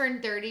just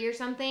turned 30 or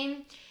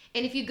something.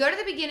 And if you go to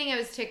the beginning of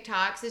his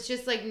TikToks, it's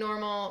just like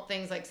normal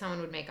things like someone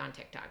would make on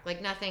TikTok,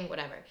 like nothing,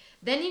 whatever.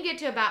 Then you get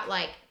to about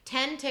like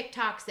 10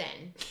 TikToks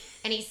in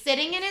and he's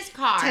sitting in his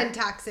car. 10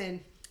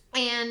 toxin.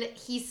 And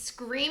he's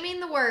screaming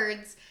the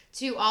words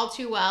to All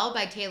Too Well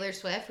by Taylor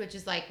Swift, which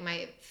is like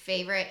my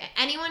favorite.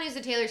 Anyone who's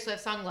a Taylor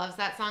Swift song loves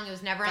that song. It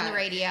was never on the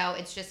radio.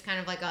 It's just kind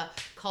of like a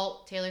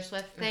cult Taylor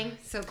Swift thing.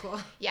 So cool.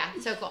 Yeah,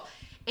 so cool.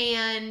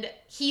 And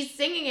he's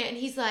singing it and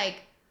he's like,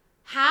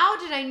 how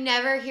did I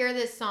never hear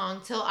this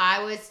song till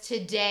I was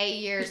today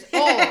years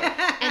old?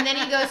 And then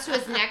he goes to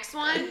his next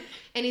one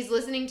and he's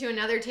listening to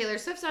another Taylor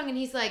Swift song and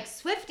he's like,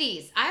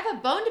 Swifties, I have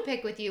a bone to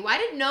pick with you. Why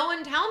did no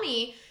one tell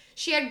me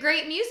she had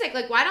great music?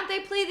 Like, why don't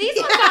they play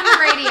these ones on the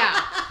radio?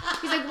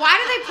 He's like, why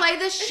do they play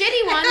the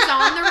shitty ones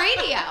on the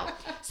radio?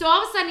 So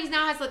all of a sudden, he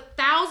now has like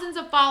thousands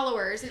of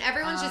followers, and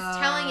everyone's just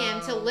telling him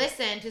to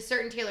listen to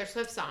certain Taylor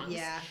Swift songs.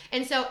 Yeah.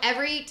 And so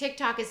every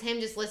TikTok is him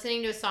just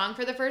listening to a song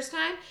for the first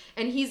time,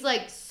 and he's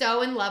like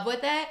so in love with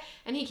it,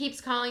 and he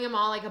keeps calling them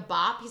all like a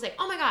bop. He's like,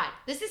 oh my God,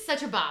 this is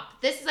such a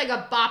bop. This is like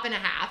a bop and a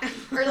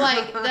half. Or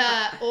like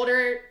the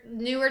older,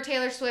 newer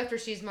Taylor Swift, where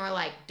she's more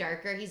like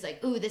darker. He's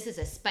like, ooh, this is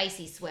a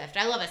spicy Swift.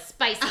 I love a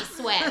spicy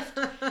Swift.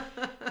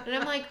 And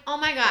I'm like, oh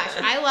my gosh,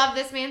 I love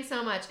this man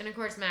so much. And of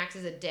course, Max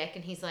is a dick,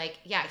 and he's like,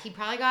 yeah, he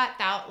probably got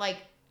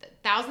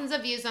thousands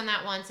of views on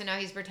that one, so now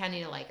he's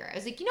pretending to like her. I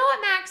was like, you know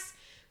what, Max?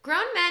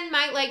 Grown men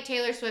might like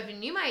Taylor Swift,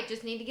 and you might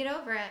just need to get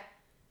over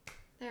it.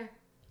 There.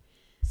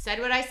 Said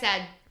what I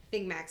said. I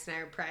think Max and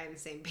I are probably on the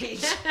same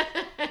page.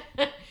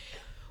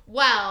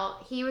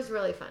 Well, he was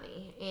really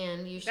funny,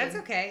 and you should. That's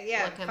okay.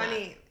 Yeah, look him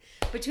funny.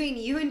 Between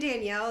you and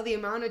Danielle, the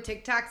amount of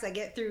TikToks I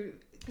get through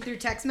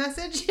text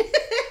message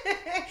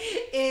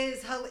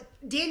is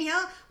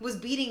Danielle was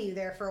beating you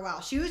there for a while.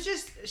 She was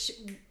just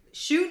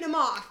shooting them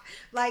off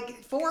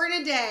like 4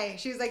 in a day.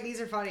 She was like,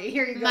 these are funny.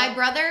 Here you go. My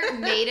brother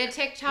made a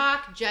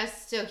TikTok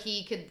just so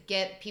he could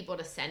get people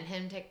to send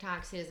him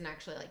TikToks. He doesn't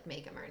actually like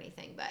make them or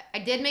anything, but I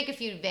did make a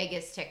few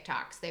Vegas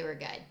TikToks. They were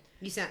good.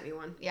 You sent me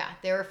one. Yeah,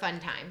 they were fun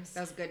times.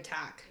 That was a good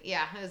talk.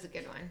 Yeah, it was a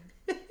good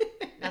one.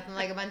 Nothing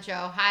like a bunch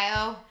of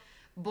Ohio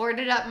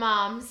boarded up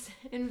moms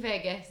in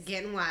Vegas.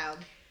 Getting wild.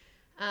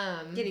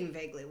 Getting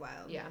vaguely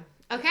wild. Yeah.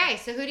 Okay,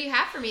 so who do you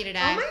have for me today?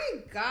 Oh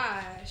my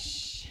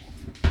gosh.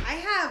 I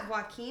have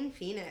Joaquin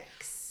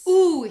Phoenix.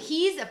 Ooh,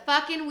 he's a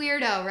fucking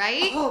weirdo,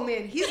 right? Oh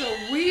man, he's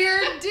a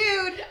weird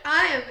dude.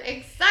 I am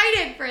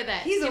excited for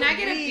this. Can I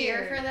get a beer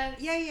weird. for this?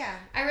 Yeah, yeah.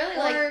 I really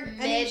Or like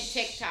any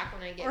mid-TikTok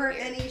when I get or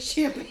beer. any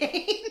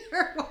champagne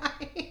or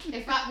wine.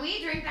 If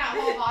we drink that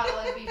whole bottle,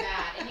 it'd be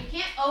bad. And you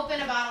can't open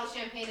a bottle of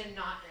champagne and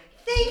not drink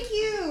it. Thank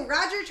you.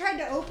 Roger tried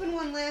to open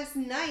one last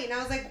night, and I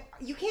was like,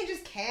 you can't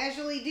just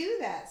casually do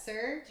that,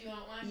 sir. Do you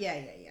want one? Yeah.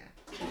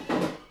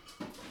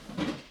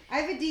 I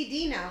have a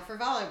DD now for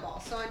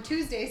volleyball, so on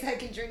Tuesdays I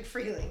can drink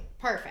freely.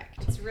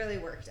 Perfect. It's really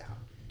worked out.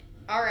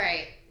 All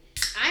right.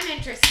 I'm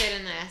interested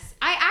in this.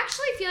 I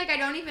actually feel like I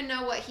don't even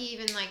know what he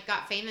even like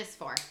got famous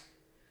for.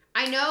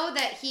 I know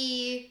that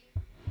he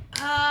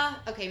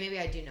okay, maybe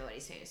I do know what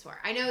he's famous for.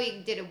 I know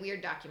he did a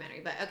weird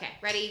documentary, but okay,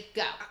 ready,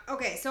 go.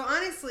 Okay, so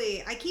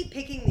honestly, I keep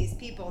picking these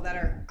people that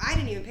are, I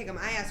didn't even pick them.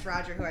 I asked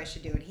Roger who I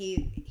should do, and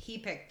he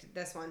picked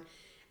this one.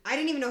 I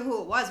didn't even know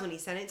who it was when he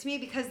sent it to me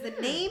because the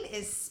name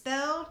is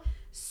spelled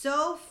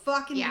so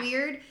fucking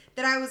weird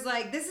that I was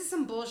like, this is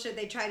some bullshit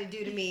they try to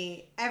do to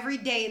me every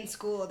day in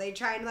school. They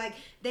try and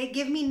they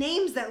give me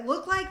names that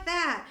look like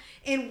that.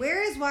 And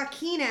where is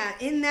Joaquin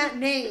at in that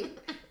name?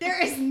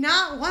 There is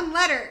not one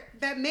letter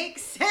that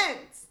makes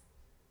sense.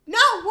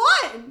 Not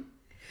one.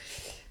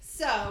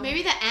 So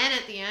Maybe the N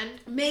at the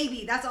end.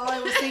 maybe. That's all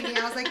I was thinking.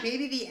 I was like,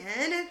 maybe the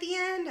N at the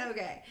end?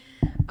 Okay.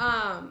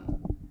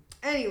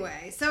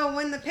 Anyway, so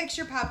when the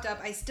picture popped up,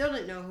 I still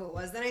didn't know who it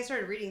was. Then I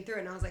started reading through it,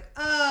 and I was like,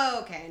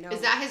 oh, okay. No.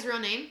 Is that his real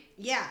name?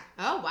 Yeah.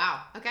 Oh,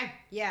 wow. Okay.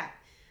 Yeah.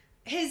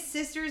 His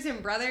sisters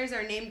and brothers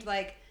are named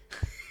like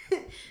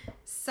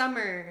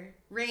Summer,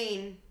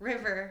 Rain,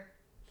 River.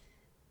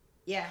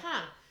 Yeah.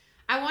 Huh.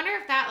 I wonder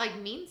if that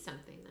like means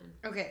something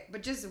then. Okay,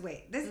 but just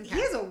wait. Okay. He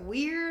has a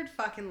weird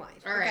fucking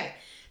life. All right.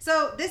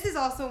 So this is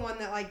also one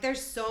that like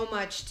there's so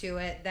much to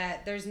it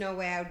that there's no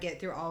way I would get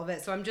through all of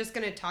it. So I'm just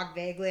gonna talk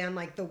vaguely on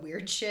like the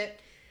weird shit.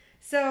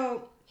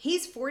 So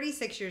he's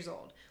 46 years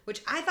old,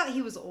 which I thought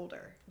he was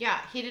older. Yeah,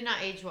 he did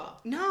not age well.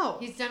 No.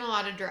 He's done a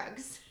lot of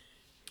drugs.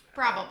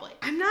 Probably.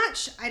 I'm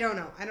not I don't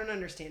know. I don't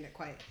understand it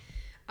quite.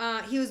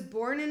 He was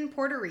born in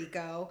Puerto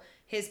Rico.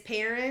 His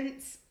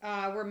parents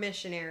were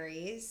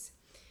missionaries.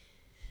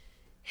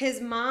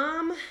 His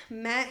mom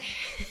met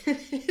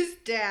his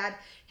dad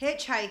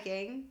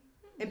hitchhiking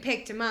and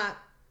picked him up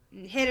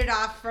and hit it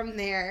off from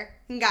there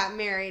and got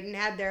married and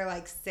had their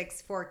like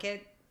 5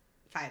 kids.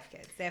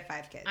 They have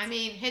 5 kids. I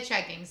mean,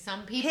 hitchhiking.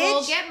 Some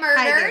people get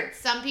murdered.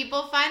 Some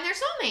people find their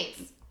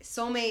soulmates.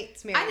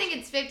 Soulmates marriage. I think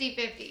it's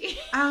 50-50.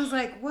 I was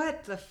like,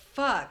 what the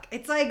fuck?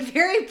 It's like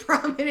very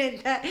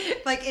prominent that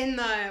like in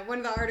one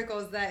of the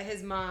articles that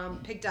his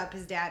mom picked up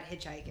his dad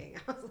hitchhiking.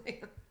 I was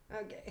like,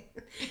 okay.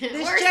 This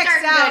We're checks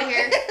starting out good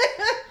here.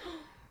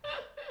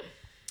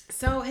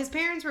 So his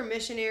parents were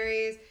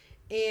missionaries,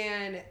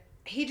 and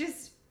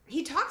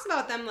he talks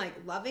about them like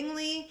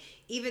lovingly,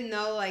 even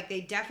though like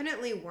they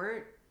definitely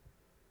weren't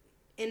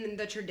in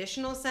the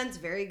traditional sense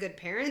very good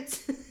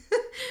parents.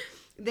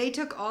 They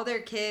took all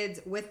their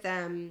kids with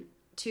them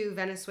to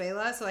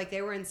Venezuela, so like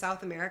they were in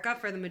South America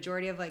for the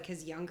majority of like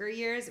his younger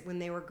years when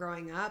they were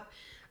growing up.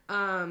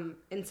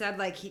 and said,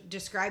 like, he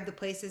described the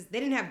places. They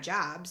didn't have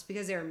jobs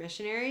because they were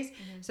missionaries.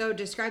 Mm-hmm. So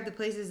described the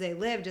places they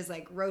lived as,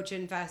 like, roach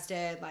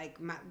infested, like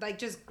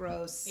just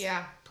gross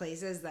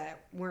places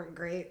that weren't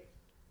great.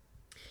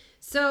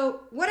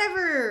 So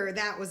whatever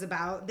that was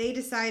about, they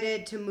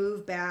decided to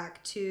move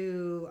back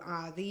to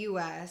the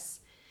U.S.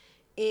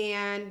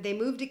 and they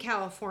moved to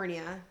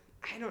California.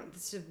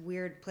 This is a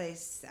weird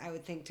place, I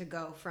would think, to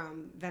go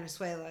from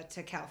Venezuela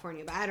to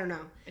California, but I don't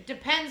know. It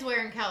depends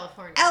where in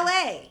California.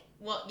 L.A.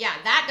 Well, yeah,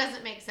 that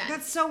doesn't make sense.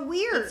 That's so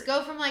weird. Let's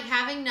go from, like,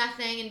 having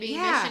nothing and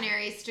being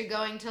missionaries to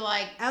going to,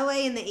 like...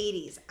 L.A. in the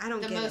 80s. I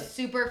don't get it. The most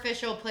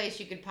superficial place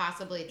you could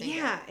possibly think of.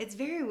 Yeah, it's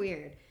very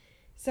weird.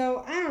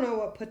 So, I don't know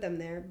what put them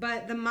there,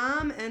 but the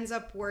mom ends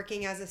up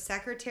working as a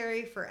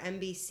secretary for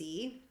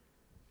NBC.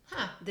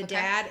 Huh. The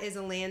dad is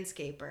a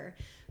landscaper.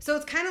 So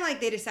it's kind of like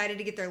they decided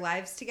to get their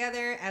lives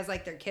together as,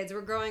 like, their kids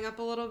were growing up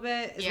a little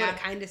bit, is what it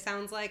kind of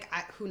sounds like.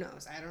 Who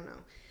knows? I don't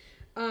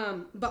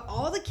know. But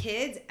all the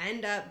kids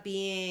end up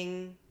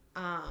being,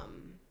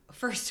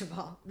 first of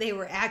all, they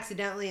were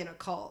accidentally in a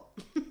cult.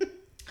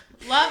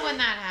 Love when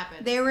that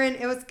happens. They were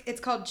it's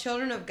called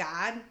Children of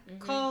God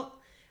cult,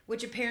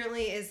 which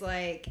apparently is,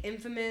 like,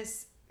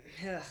 infamous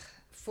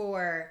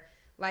for,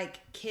 like,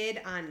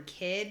 kid on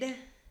kid.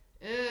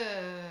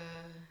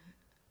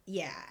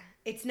 Yeah.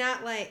 It's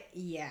not like,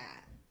 yeah.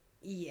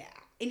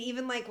 And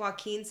even, like,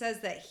 Joaquin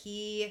says that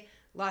he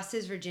lost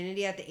his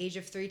virginity at the age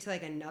of 3 to,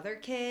 like, another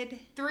kid.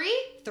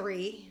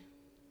 3.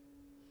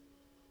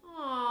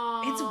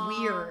 Aww.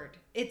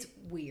 It's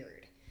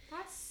weird.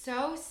 That's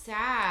so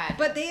sad.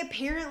 But they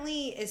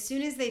apparently, as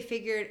soon as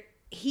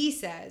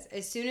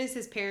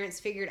his parents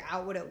figured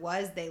out what it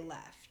was, they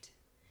left.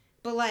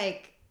 But,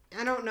 like,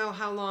 I don't know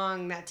how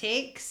long that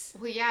takes.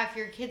 Well, yeah, if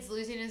your kid's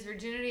losing his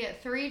virginity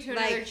at 3 to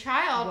another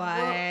child. What?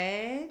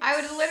 Well, I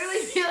would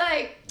literally be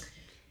like,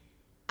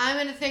 I'm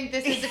going to think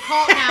this is a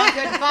cult now.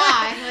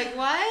 Goodbye. Like,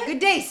 what? Good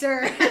day,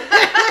 sir.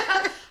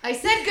 I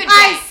said good day.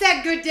 I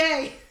said good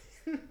day.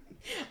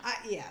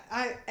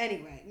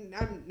 Anyway,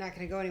 I'm not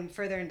going to go any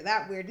further into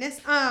that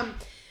weirdness.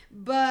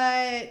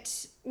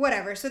 But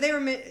whatever. So they were...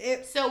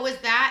 So was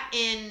that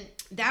in...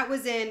 That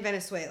was in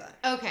Venezuela.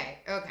 Okay.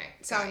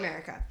 South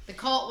America. The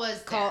cult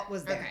was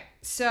there. Okay.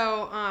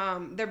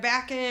 So they're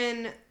back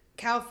in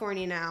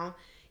California now.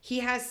 He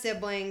has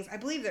siblings. I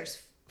believe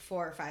there's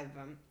 4 or 5 of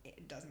them.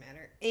 It doesn't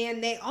matter.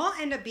 And they all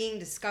end up being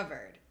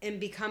discovered and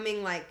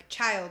becoming, like,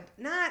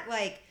 not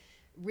like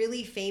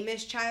really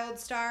famous child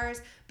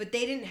stars, but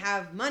they didn't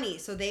have money,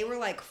 so they were,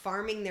 like,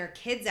 farming their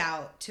kids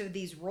out to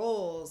these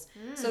roles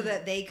so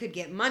that they could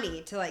get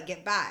money to, like,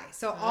 get by.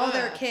 So all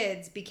their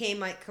kids became,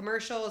 like,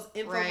 commercials,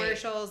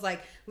 infomercials,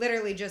 like,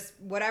 literally just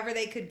whatever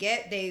they could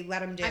get, they let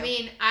them do. I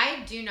mean,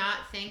 I do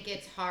not think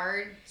it's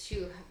hard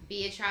to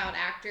be a child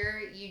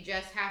actor. You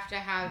just have to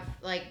have,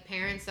 like,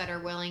 parents that are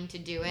willing to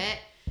do it,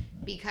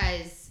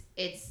 because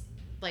it's,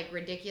 like,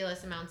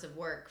 ridiculous amounts of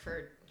work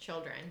for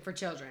children.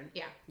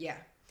 Yeah.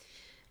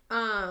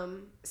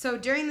 So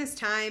during this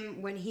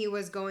time when he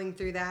was going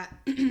through that,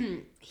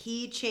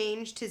 he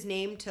changed his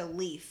name to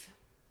Leaf.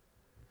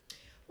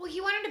 Well, he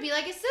wanted to be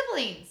like his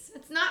siblings.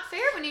 It's not fair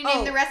when you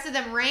name the rest of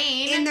them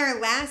Rain. And their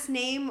last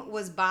name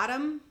was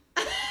Bottom.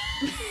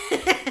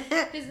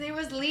 His name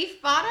was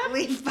Leaf Bottom?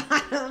 Leaf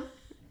Bottom.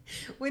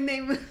 When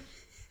they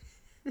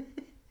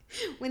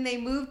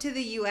moved to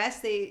the U.S.,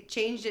 they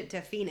changed it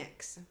to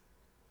Phoenix.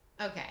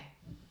 Okay.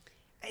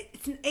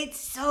 It's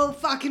so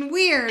fucking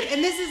weird.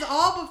 And this is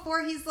all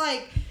before he's,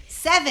 like,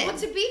 7. Well,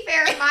 to be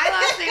fair, if my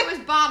last name was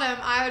Bottom,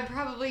 I would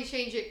probably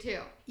change it too.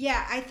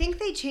 Yeah, I think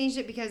they changed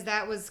it because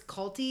that was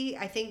culty.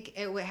 I think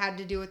it had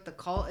to do with the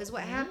cult is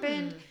what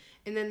happened.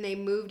 And then they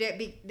moved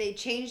it. They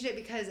changed it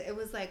because it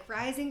was, like,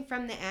 rising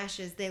from the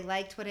ashes. They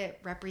liked what it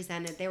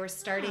represented. They were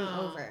starting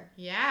over.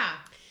 Yeah.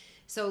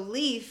 So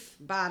Leaf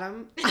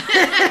Bottom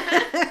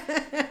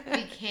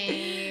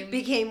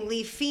became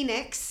Leaf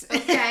Phoenix.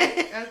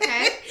 Okay.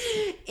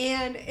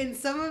 And in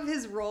some of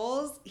his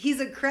roles,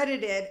 he's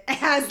accredited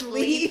as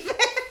Leaf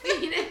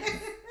Phoenix.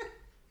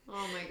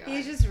 Oh my god.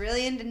 He's just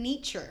really into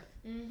nature.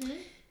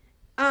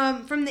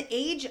 Mm-hmm. From the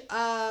age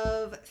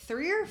of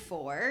 3 or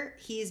 4,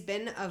 he's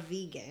been a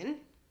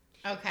vegan.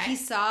 Okay. He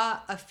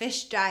saw a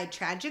fish die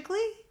tragically.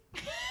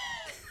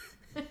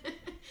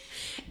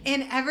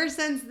 And ever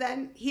since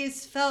then, he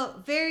has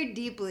felt very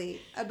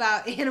deeply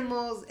about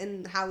animals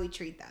and how we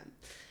treat them.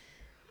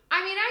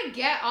 I mean, I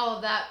get all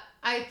of that.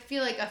 I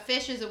feel like a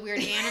fish is a weird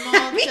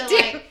animal. Me to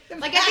too.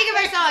 Like I think if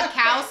I saw a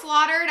cow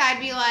slaughtered, I'd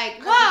be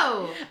like,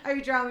 whoa. I'd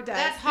be traumatized.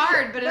 That's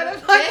hard, but a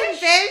fucking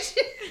fish.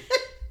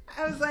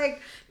 I was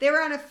like, they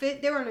were on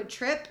a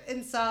trip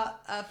and saw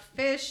a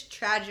fish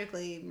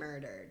tragically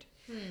murdered.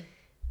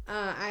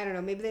 I don't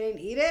know. Maybe they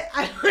didn't eat it.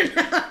 I don't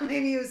know.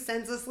 Maybe he was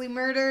senselessly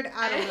murdered.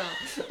 I don't know.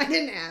 I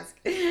didn't ask.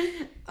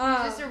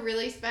 Just a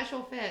really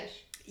special fish.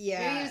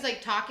 Yeah. Maybe he was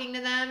like talking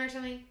to them or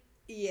something.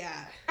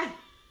 Yeah.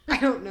 I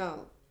don't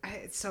know.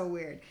 It's so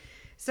weird.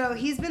 So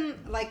he's been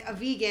like a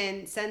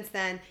vegan since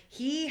then.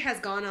 He has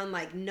gone on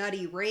like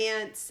nutty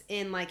rants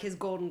in like his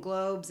Golden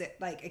Globes,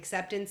 like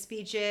acceptance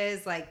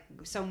speeches, like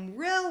some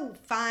real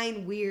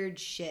fine, weird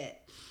shit.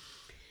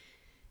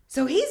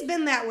 So he's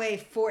been that way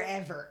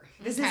forever.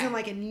 This isn't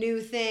like a new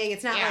thing.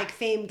 It's not like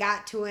fame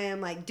got to him.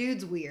 Like,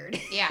 dude's weird.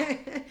 Yeah.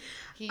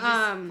 He just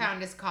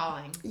found his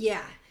calling.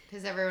 Yeah.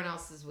 Because everyone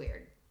else is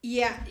weird.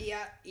 Yeah.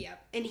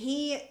 And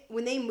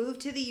when they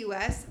moved to the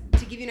U.S.,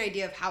 to give you an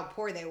idea of how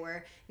poor they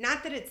were,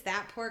 not that it's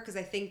that poor, because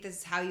I think this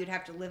is how you'd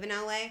have to live in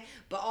L.A.,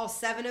 but all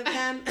 7 of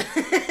them,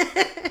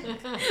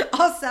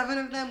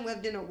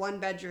 lived in a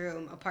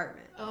 1-bedroom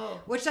apartment. Oh.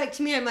 Which, like,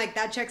 to me, I'm like,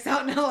 that checks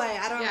out in L.A.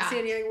 I don't see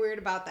anything weird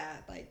about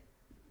that. Like,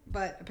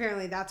 but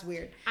apparently that's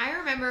weird. I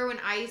remember when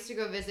I used to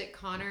go visit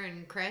Connor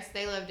and Chris,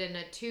 they lived in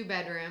a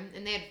 2-bedroom,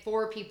 and they had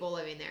 4 people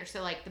living there.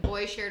 So, like, the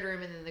boys shared a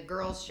room, and then the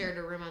girls shared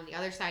a room on the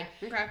other side.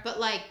 Okay. But,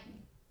 like,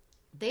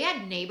 they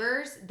had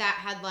neighbors that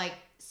had, like,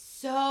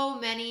 so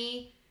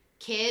many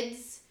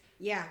kids.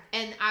 Yeah.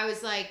 And I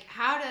was like,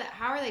 how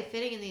are they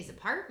fitting in these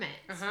apartments?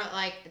 But,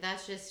 like,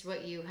 that's just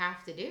what you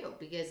have to do,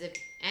 because if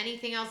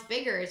anything else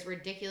bigger is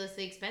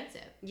ridiculously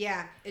expensive.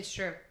 Yeah, it's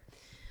true.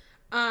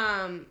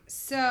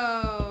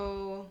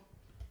 So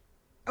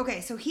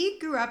he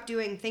grew up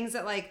doing things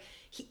that, like,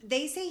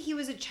 they say he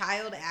was a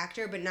child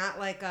actor, but not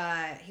like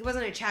he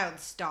wasn't a child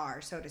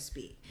star, so to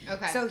speak.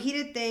 Okay. So he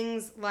did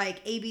things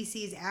like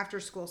ABC's After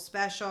School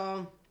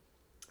Special.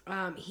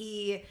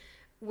 He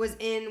was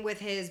in with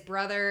his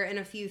brother in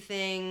a few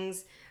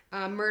things.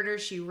 Murder,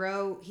 She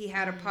Wrote, he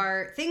had a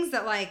part. Things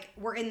that, like,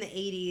 were in the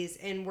 80s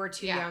and we're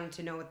too young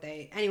to know what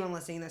anyone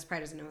listening to this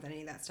probably doesn't know what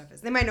any of that stuff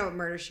is. They might know what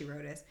Murder, She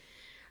Wrote is.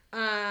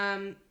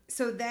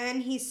 So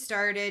then he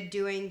started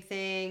doing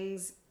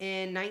things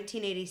in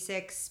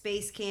 1986,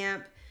 Space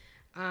Camp,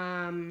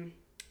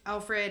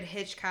 Alfred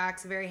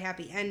Hitchcock's Very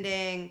Happy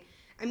Ending.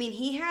 I mean,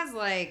 he has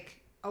like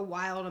a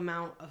wild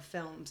amount of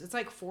films. It's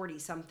like 40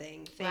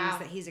 something things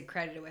that he's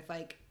accredited with.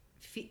 Like,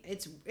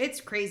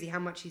 it's crazy how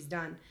much he's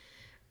done.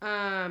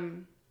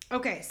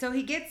 Okay, so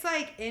he gets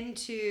like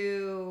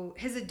into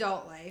his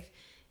adult life.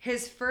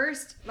 His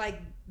first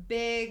like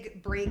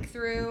big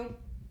breakthrough.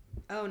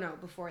 Oh no,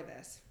 before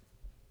this.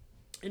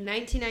 In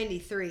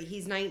 1993,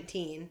 he's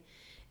 19,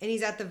 and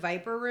he's at the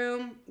Viper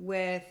Room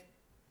with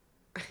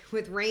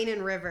Rain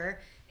and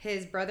River,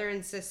 his brother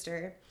and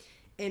sister.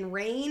 And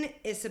Rain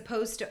is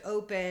supposed to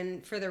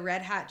open for the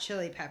Red Hot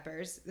Chili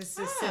Peppers. This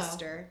is his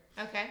sister.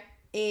 Okay.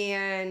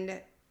 And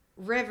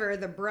River,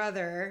 the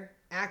brother,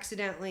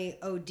 accidentally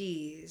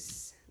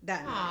ODs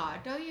that night. Aw,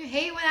 don't you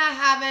hate when that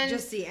happens?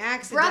 Just the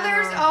accidental.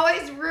 Brothers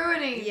always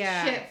ruining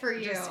shit for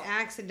you. Just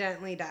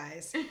accidentally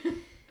dies.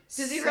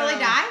 Does he really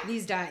die?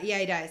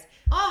 He dies.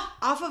 Oh.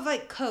 Off of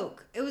like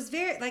coke. It was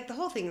very like the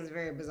whole thing was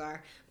very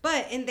bizarre.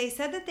 And they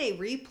said that they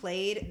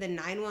replayed the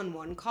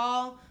 911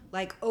 call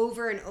like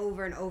over and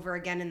over and over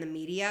again in the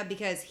media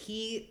because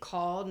he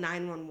called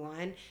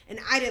 911 and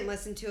I didn't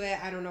listen to it.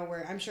 I don't know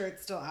where. I'm sure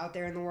it's still out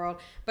there in the world,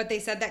 but they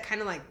said that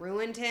kind of like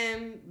ruined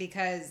him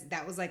because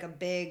that was like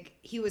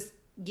he was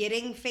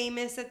getting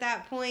famous at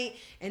that point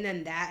and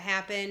then that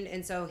happened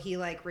and so he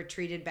like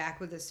retreated back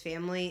with his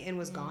family and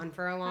was gone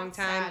for a long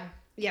time. Sad.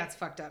 Yeah, it's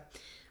fucked up.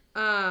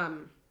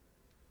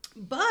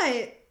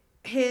 But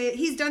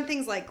he's done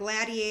things like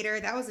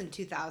Gladiator. That was in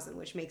 2000,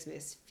 which makes me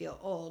feel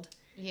old.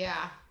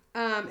 Yeah.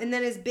 And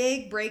then his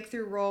big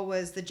breakthrough role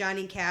was the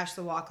Johnny Cash,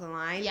 The Walk the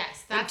Line.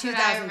 Yes, that's what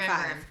I remember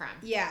him from.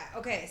 Yeah,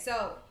 okay,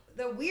 so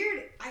the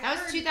weird... That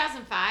was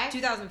 2005?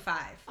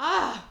 2005.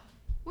 Oh,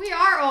 we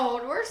are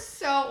old. We're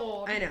so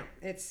old. I know.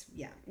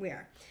 We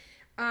are.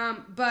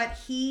 But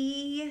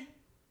he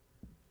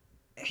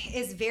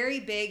is very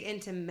big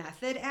into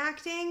method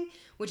acting,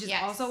 which is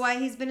also why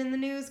he's been in the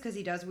news, because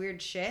he does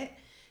weird shit.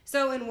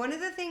 So, and one of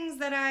the things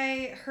that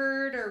I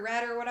heard or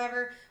read or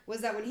whatever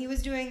was that when he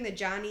was doing the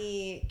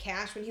Johnny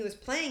Cash, when he was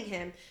playing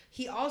him,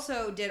 he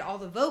also did all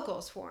the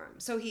vocals for him.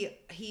 So he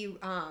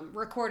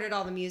recorded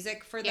all the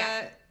music for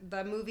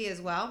the movie as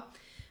well.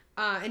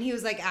 And he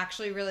was like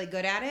actually really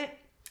good at it.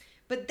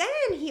 But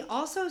then he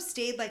also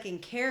stayed like in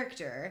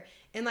character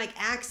and like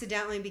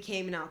accidentally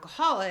became an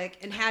alcoholic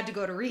and had to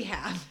go to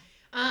rehab.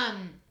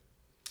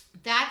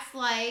 That's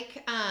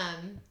like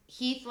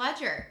Heath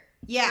Ledger.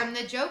 Yeah. From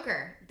the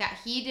Joker. That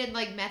he did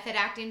like method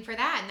acting for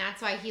that. And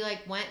that's why he like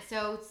went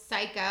so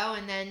psycho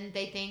and then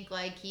they think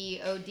like he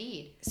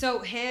OD'd.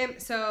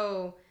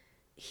 So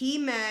he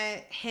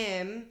met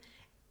him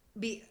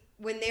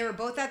when they were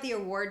both at the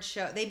award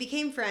show. They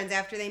became friends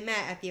after they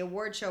met at the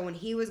award show when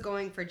he was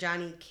going for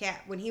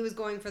when he was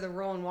going for the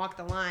role in Walk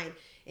the Line.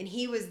 And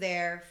he was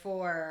there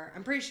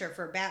I'm pretty sure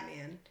for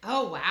Batman.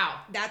 Oh,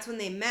 wow. That's when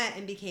they met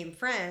and became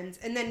friends.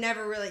 And then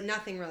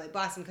nothing really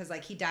blossomed because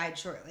like he died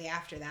shortly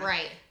after that.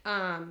 Right.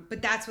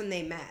 But that's when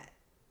they met.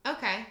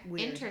 Okay.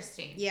 Weird.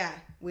 Interesting. Yeah.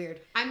 Weird.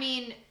 I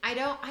mean, I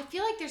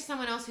feel like there's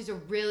someone else who's a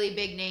really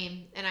big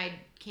name and I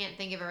can't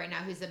think of it right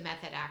now who's a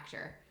method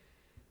actor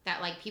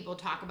that like people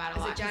talk about a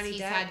lot. Is it Johnny Depp?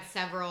 He's had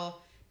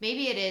several.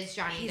 Maybe it is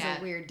Johnny Depp. He's a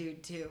weird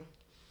dude too.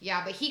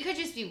 Yeah, but he could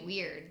just be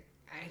weird.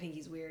 I think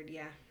he's weird.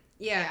 Yeah.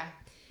 Yeah.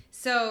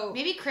 So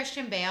Maybe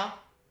Christian Bale.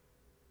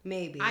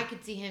 maybe I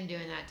could see him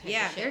doing that type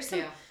yeah, of shit there's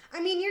too. some.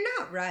 I mean, you're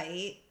not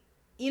right.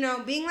 You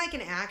know, being like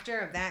an actor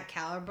of that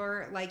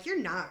caliber, like you're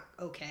not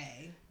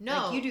okay.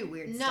 No, like, you do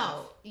weird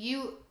stuff.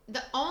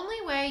 The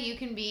only way you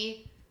can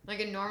be like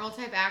a normal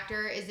type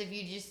actor is if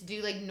you just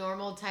do like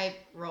normal type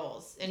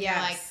roles, and you're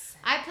like,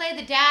 I played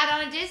the dad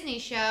on a Disney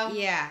show.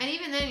 Yeah. And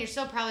even then, you're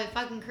still probably a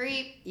fucking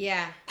creep.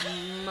 Yeah,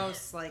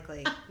 most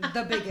likely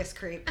the biggest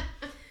creep.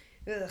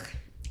 Ugh.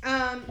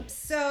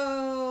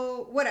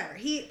 So whatever.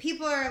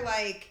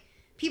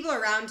 People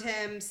around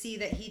him see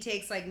that he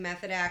takes like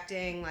method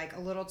acting like a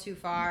little too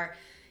far.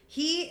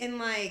 He in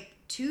like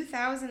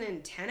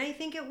 2010, I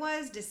think it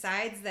was,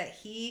 decides that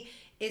he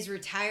is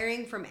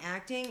retiring from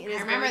acting and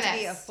is going to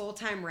be a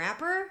full-time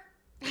rapper.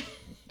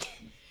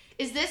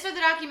 Is this what the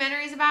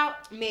documentary is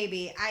about?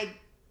 Maybe.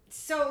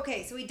 So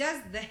he does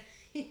that.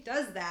 He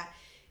does that.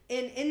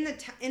 And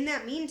in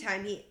that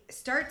meantime, he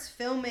starts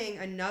filming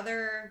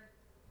another.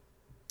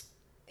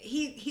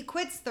 He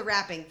quits the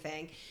rapping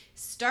thing,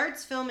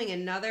 starts filming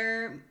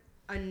another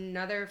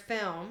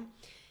film,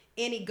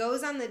 and he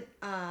goes on the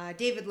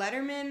David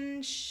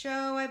Letterman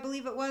show, I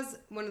believe it was,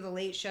 one of the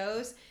late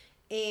shows,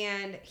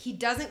 and he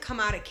doesn't come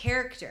out of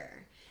character.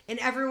 And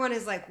everyone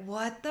is like,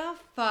 what the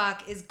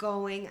fuck is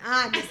going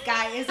on? This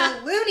guy is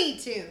a Looney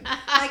Tune.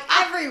 Like,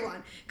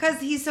 everyone. Because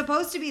he's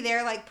supposed to be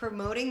there, like,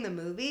 promoting the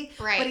movie.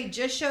 Right. But he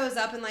just shows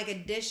up in, like, a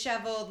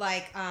disheveled,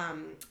 like,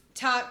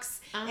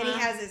 tux. And he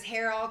has his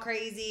hair all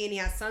crazy. And he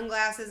has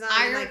sunglasses on.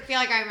 I feel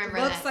like I remember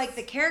that. Looks like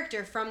the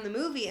character from the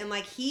movie. And,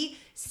 like, he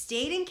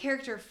stayed in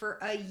character for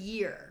a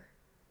year.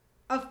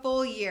 A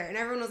full year. And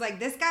everyone was like,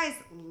 this guy's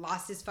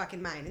lost his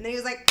fucking mind. And then he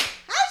was like,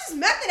 I was just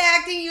method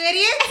acting, you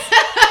idiot.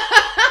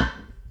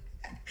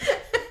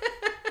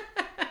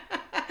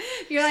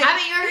 You're like,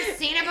 haven't you ever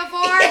seen it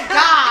before? Yeah.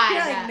 God.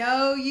 You're like,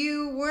 no,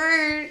 you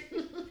weren't.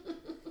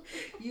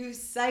 You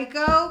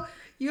psycho.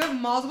 You have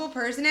multiple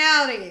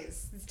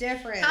personalities. It's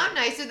different. How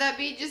nice would that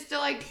be just to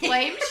like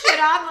blame shit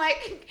on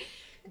like,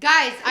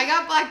 guys, I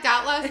got blacked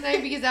out last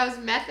night because I was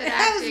method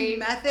acting.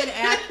 Method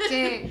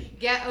acting.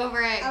 Get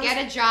over it.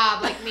 Get a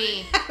job like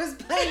me. I was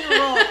playing a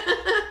role.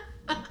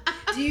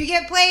 Do you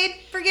get played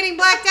for getting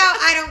blacked out?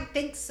 I don't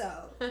think so.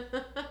 I'm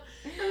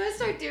gonna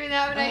start doing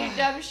that when I do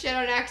dumb shit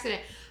on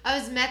accident. I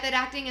was method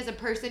acting as a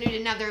person who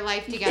didn't have their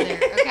life together,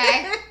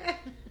 okay?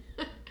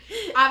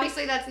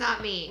 Obviously, that's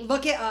not me.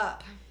 Look it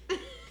up.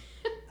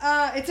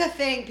 It's a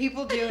thing.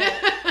 People do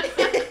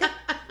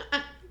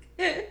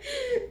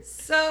it.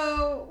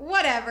 So,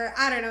 whatever.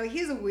 I don't know.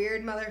 He's a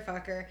weird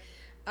motherfucker.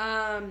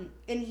 And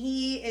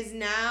he is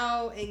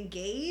now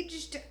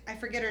engaged. I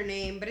forget her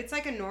name, but it's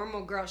like a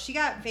normal girl. She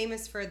got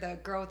famous for the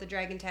girl with the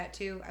dragon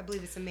tattoo. I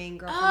believe it's the main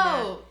girl from that.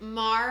 Oh,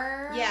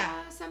 Mara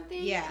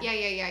something? Yeah.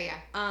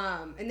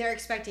 Yeah. And they're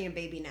expecting a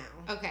baby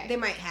now. Okay. They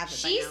might have it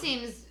She by now.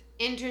 seems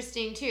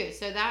interesting too,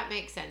 so that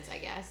makes sense, I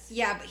guess.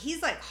 Yeah, but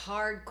he's like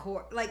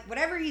hardcore. Like,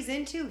 whatever he's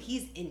into,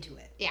 he's into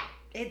it. Yeah.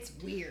 It's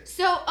weird.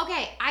 So,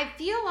 okay, I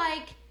feel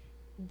like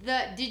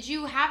did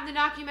you have the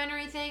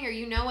documentary thing, or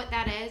you know what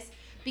that is?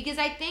 Because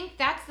I think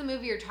that's the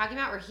movie you're talking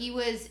about where he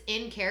was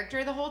in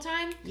character the whole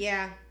time.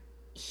 Yeah.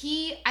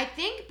 I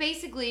think,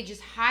 basically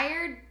just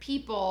hired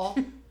people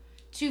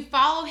to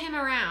follow him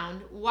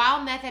around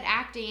while method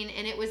acting,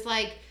 and it was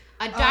like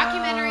a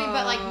documentary,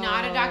 but like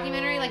not a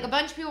documentary. Like a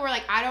bunch of people were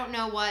like, I don't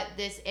know what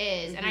this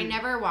is. And I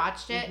never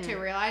watched it to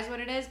realize what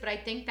it is, but I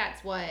think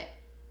that's what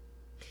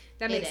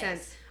that makes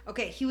sense.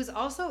 Okay, he was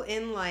also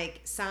in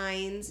like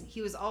Signs.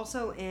 He was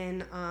also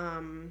in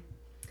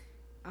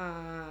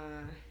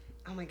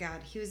oh my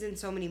god, he was in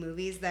so many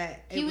movies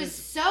that he was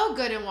so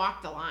good in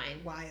Walk the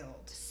Line.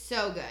 Wild.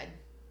 So good.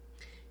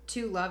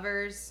 Two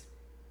Lovers.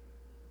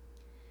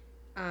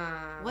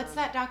 What's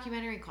that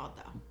documentary called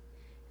though?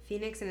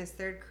 Phoenix in his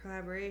third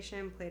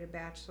collaboration played a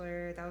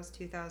bachelor. That was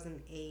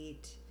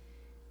 2008.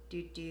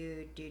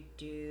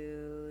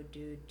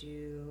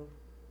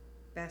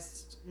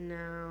 Best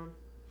no.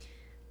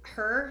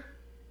 Her.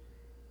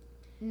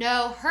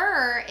 No,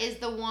 Her is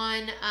the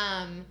one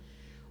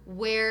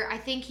where I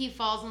think he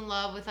falls in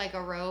love with like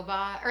a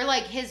robot, or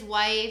like his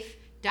wife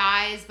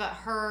dies, but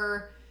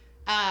her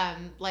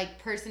like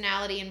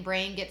personality and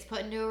brain gets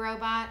put into a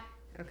robot.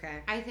 Okay.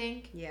 I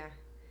think. Yeah.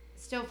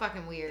 Still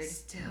fucking weird.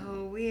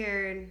 Still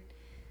weird.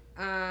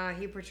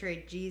 He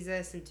portrayed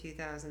Jesus in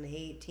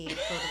 2018.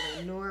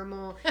 Totally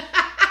normal.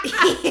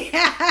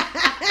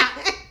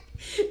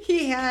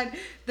 He had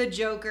the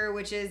Joker,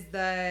 which is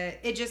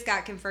it just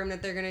got confirmed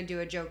that they're going to do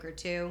a Joker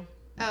 2.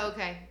 Oh,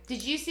 okay.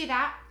 Did you see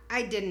that?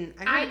 I didn't.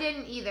 I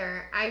didn't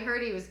either. I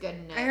heard he was good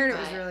in it. I heard it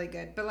was really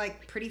good, but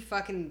like pretty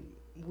fucking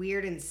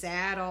weird and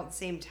sad all at the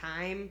same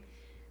time.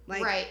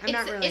 Like, right. I'm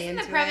not really Isn't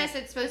into the premise it.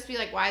 it's supposed to be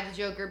like why the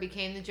Joker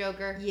became the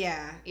Joker?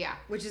 Yeah. Yeah.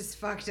 Which is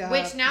fucked up.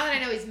 Which, now that I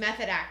know he's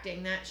method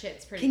acting, that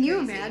shit's pretty Can you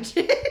crazy.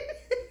 imagine?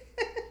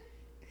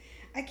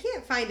 I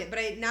can't find it,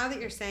 but now that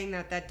you're saying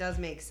that does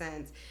make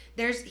sense.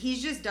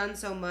 He's just done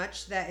so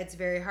much that it's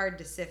very hard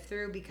to sift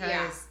through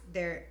because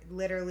there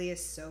literally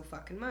is so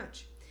fucking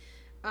much.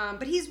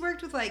 But he's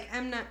worked with like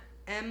M.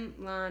 M.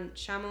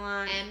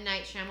 Shyamalan. M.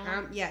 Night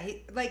Shyamalan. Yeah,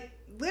 he like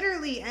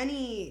literally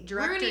any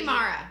director. Rooney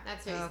Mara.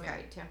 That's who he's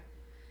married to.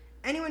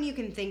 Anyone you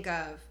can think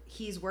of,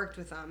 he's worked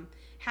with them.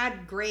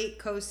 Had great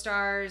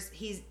co-stars.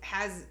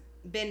 Has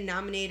been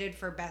nominated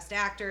for Best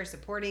Actor,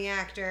 Supporting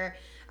Actor.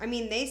 I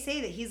mean, they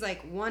say that he's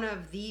like one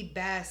of the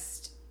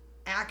best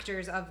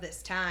actors of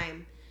this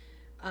time.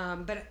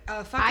 But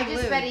I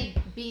just bet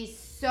he'd be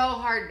so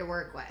hard to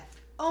work with.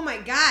 Oh my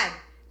God.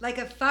 Like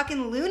a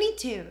fucking Looney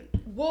Tune.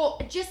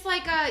 Well, just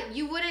like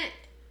you wouldn't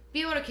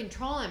be able to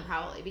control him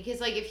probably. Because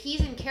like if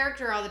he's in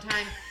character all the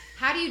time,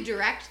 how do you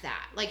direct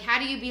that? Like how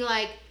do you be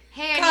like,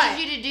 hey, I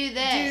need you to do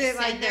this. Do it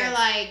like and they're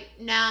like,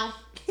 no.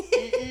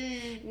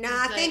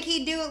 Nah, I think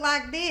he'd do it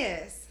like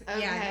this.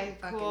 Okay,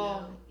 yeah, cool.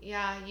 Know.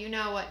 Yeah, you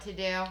know what to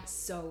do.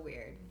 So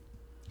weird.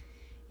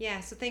 Yeah,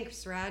 so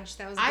thanks, Raj.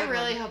 That was a I good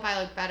really one. hope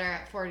I look better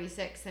at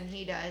 46 than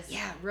he does.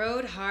 Yeah,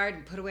 rode hard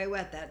and put away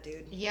wet, that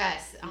dude.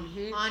 Yes,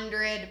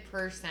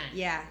 100%.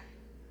 Yeah,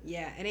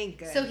 it ain't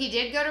good. So he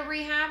did go to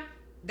rehab?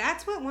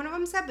 That's what one of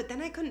them said, but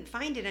then I couldn't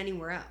find it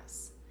anywhere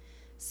else.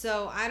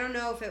 So I don't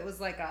know if it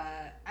was like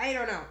I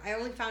don't know. I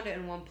only found it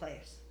in one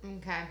place.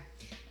 Okay.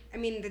 I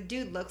mean, the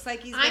dude looks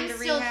like he's been to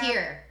rehab. I'm still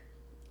here.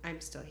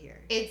 I'm still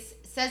here. It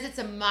says it's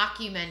a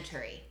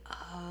mockumentary.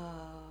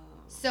 Oh.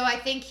 So I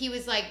think he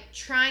was like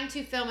trying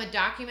to film a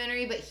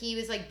documentary, but he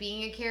was like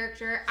being a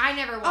character. I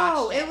never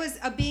watched it. It was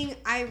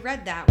I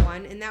read that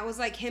one, and that was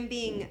like him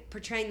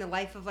portraying the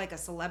life of like a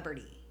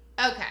celebrity.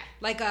 Okay.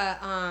 Like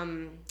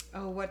a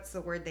what's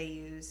the word they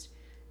used?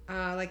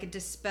 Like a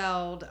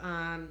dispelled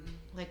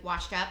like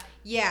washed up?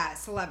 Yeah,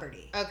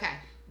 celebrity. Okay.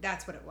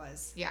 That's what it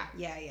was. Yeah.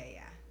 Yeah.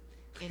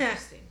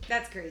 Interesting.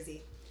 That's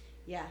crazy.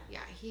 Yeah.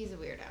 Yeah, he's a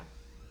weirdo.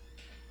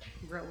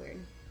 Real weird.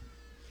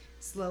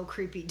 Slow,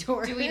 creepy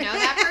door. Do we know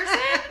that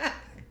person?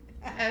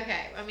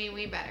 Okay, I mean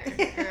we better,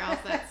 or else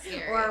that's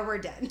scary. Or we're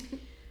dead.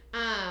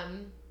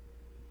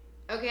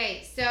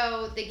 Okay,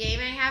 so the game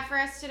I have for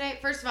us today.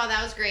 First of all,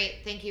 that was great.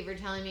 Thank you for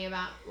telling me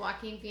about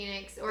Joaquin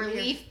Phoenix or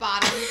Leaf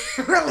Bottom.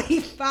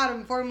 Leaf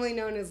Bottom, formerly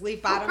known as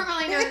Leaf Bottom.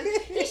 Formerly known.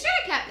 He should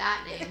have kept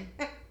that name.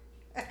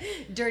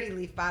 Dirty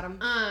Leaf Bottom.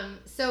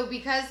 So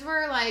because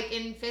we're like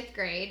in 5th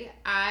grade,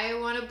 I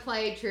want to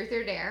play Truth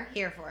or Dare.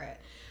 Here for it.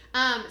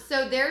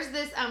 So there's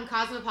this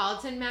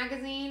Cosmopolitan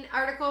magazine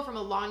article from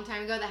a long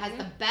time ago that has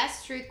the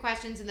best truth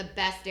questions and the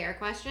best dare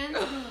questions.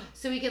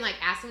 So we can like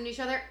ask them to each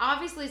other.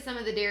 Obviously some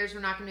of the dares we're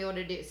not going to be able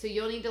to do. So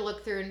you'll need to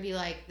look through and be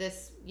like,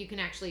 this you can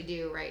actually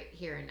do right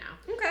here and now.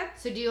 Okay.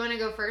 So do you want to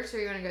go first or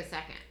you want to go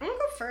second? I'm going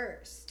to go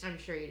first. I'm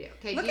sure you do.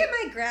 Okay. Look at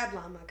my grad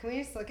llama. Can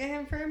we just look at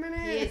him for a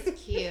minute? He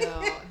is cute.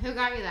 Who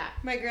got you that?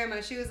 My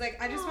grandma. She was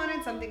like, I just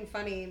wanted something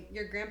funny.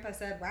 Your grandpa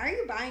said, why are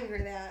you buying her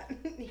that?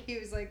 He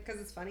was like, because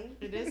it's funny.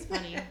 It is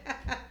funny.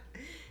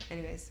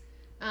 Anyways.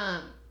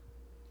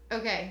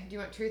 Okay. Do you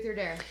want truth or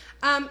dare?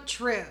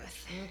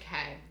 Truth.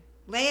 Okay.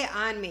 Lay it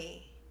on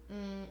me.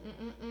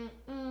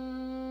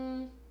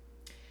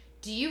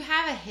 Do you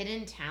have a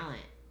hidden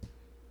talent?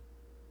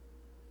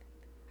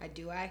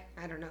 Do I?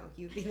 I don't know.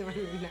 You'd be the one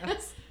who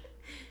knows.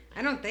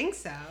 I don't think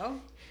so.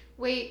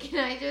 Wait, can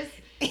I just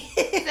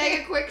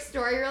say a quick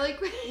story really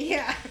quick?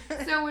 Yeah.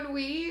 So when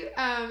we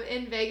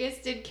in Vegas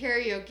did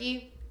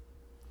karaoke,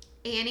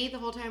 Annie the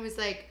whole time was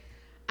like,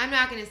 I'm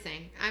not going to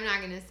sing.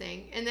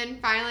 And then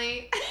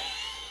finally,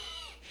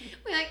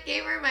 we like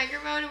gave her a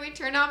microphone and we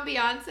turned on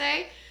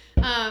Beyonce,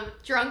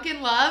 Drunk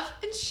in Love.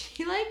 And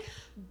she like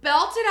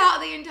belted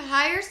out the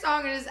entire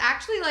song and is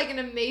actually like an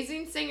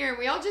amazing singer. And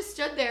we all just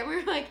stood there and we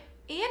were like,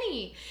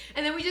 Annie.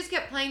 And then we just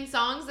kept playing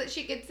songs that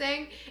she could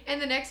sing. And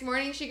the next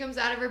morning she comes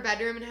out of her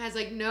bedroom and has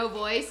like no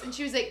voice. And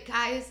she was like,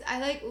 guys, I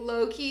like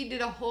low-key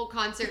did a whole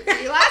concert for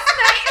you last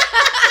night.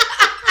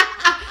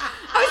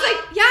 I was like,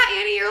 yeah,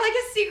 Annie, you're like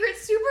a secret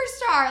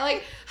superstar.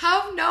 Like,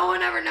 how have no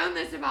one ever known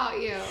this about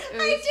you?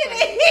 I did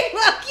a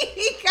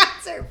low-key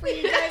concert for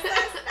you guys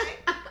last night.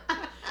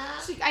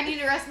 I need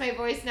to rest my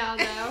voice now,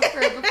 though,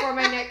 before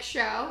my next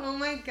show. Oh,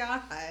 my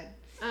God.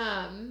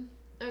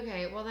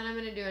 Okay, well, then I'm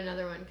going to do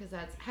another one, because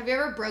that's... Have you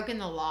ever broken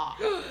the law?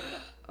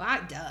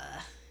 Duh.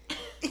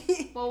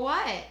 Well,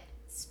 what?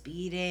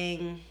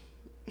 Speeding.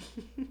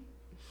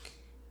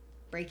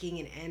 Breaking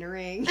and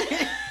entering.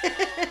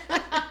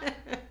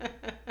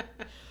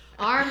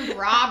 Armed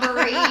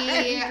robbery.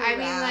 I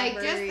mean, like,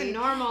 just the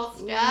normal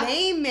stuff.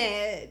 Name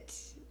it.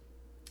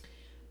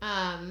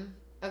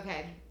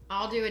 Okay,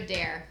 I'll do a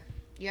dare.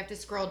 You have to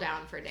scroll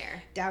down for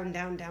dare. Down.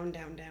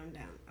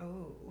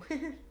 Oh.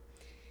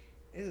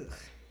 Ugh.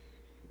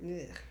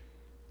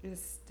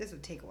 This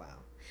would take a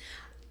while.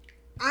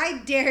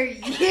 I dare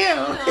you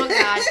Oh,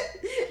 God.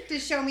 to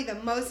show me the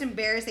most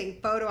embarrassing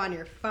photo on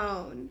your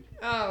phone.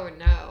 Oh,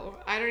 no.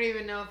 I don't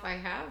even know if I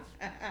have.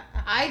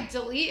 I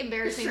delete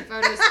embarrassing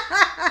photos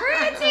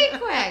pretty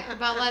quick,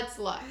 but let's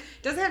look.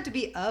 Doesn't have to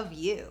be of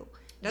you.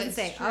 Doesn't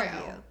That's say true. of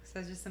you. So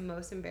it's just the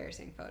most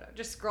embarrassing photo.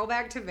 Just scroll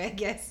back to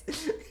Vegas.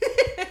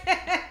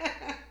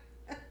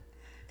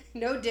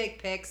 No dick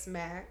pics,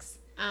 Max.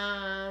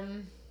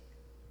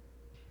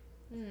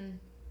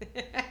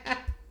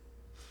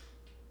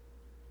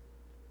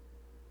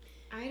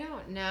 I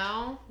don't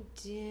know.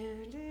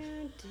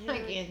 I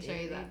can't show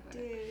you that.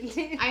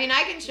 I mean,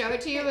 I can show it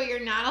to you, but you're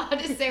not allowed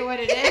to say what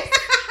it is.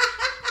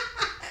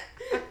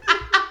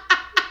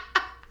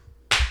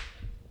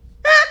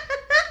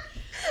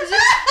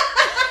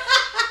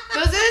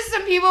 Those are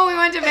some people we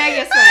went to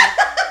Vegas with.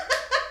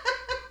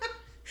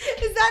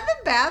 Is that the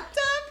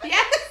bathtub?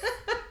 Yes.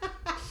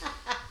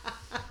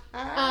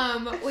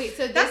 Wait,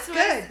 so this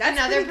was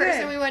another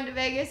person we went to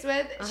Vegas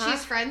with.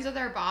 She's friends with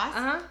our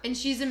boss, and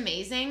she's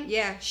amazing.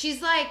 Yeah.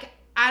 She's like,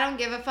 I don't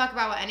give a fuck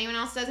about what anyone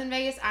else does in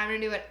Vegas. I'm gonna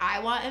do what I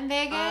want in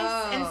Vegas.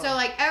 And so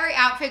like every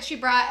outfit she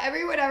brought,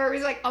 every whatever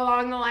was like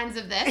along the lines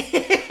of this.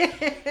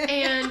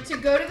 And to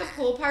go to the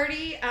pool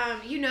party,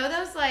 you know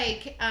those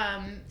like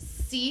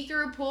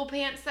see-through pool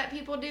pants that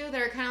people do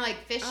that are kind of like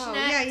fishnet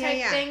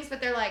type things,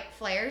 but they're like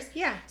flares.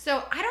 Yeah.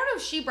 So I don't know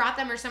if she brought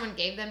them or someone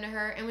gave them to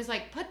her and was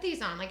like, put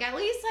these on. Like at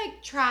least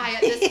like try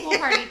at this pool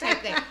party type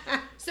thing.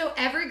 So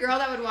every girl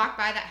that would walk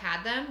by that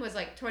had them was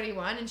like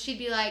 21, and she'd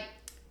be like,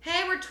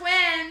 hey, we're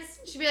twins.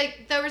 She'd be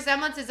like, the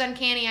resemblance is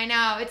uncanny, I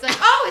know. It's like,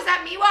 oh, is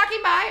that me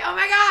walking by? Oh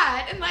my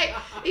God. And like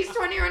these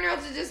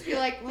 21-year-olds would just be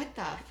like, what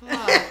the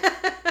fuck?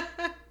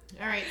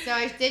 All right, so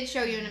I did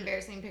show you an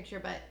embarrassing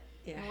picture, but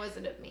it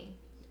wasn't of me.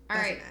 All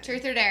right,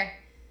 truth or dare?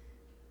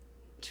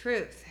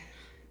 Truth.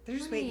 They're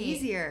just way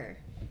easier.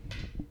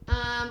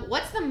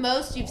 What's the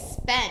most you've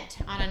spent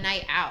on a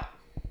night out?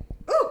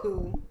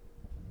 Ooh.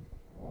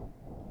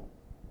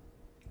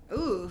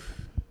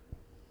 Oof.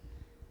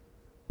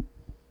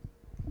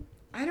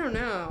 I don't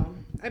know.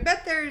 I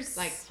bet there's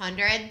like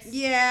hundreds.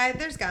 Yeah,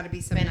 there's got to be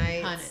some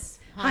nights.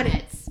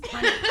 Hundreds.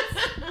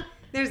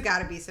 There's got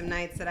to be some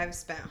nights that I've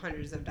spent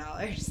hundreds of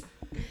dollars.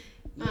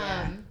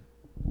 Yeah.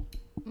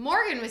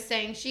 Morgan was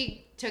saying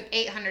she took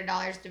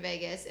 $800 to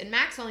Vegas, and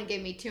Max only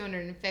gave me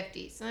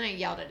 $250. So then I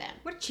yelled at him.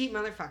 What a cheap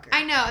motherfucker!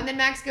 I know. And then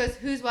Max goes,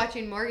 "Who's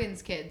watching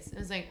Morgan's kids?" I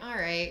was like, "All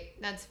right,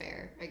 that's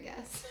fair, I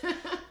guess."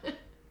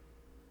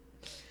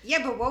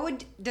 Yeah,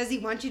 but does he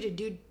want you to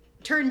do?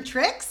 Turn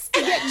tricks to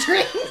get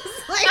drinks?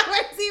 Like,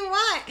 what does he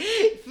want?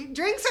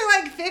 Drinks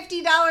are like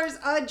 $50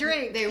 a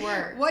drink. They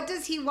were. What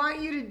does he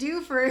want you to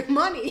do for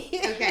money?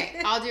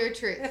 Okay, I'll do a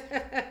truth.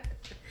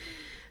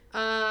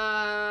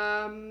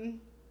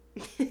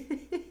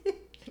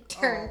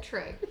 Turn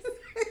tricks.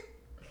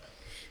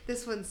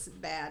 This one's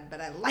bad,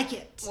 but I like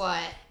it.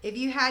 What? If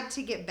you had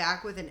to get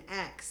back with an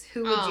ex,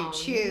 who would you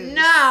choose?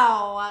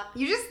 No.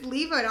 You just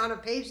leave it on a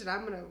page that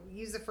I'm gonna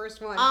use the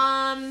first one.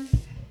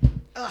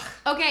 Ugh.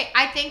 Okay,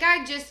 I think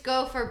I'd just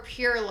go for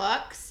pure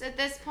looks at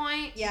this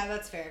point. Yeah,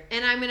 that's fair.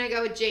 And I'm going to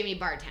go with Jamie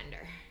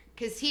Bartender.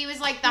 Because he was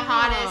like the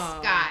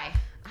hottest guy.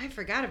 I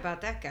forgot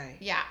about that guy.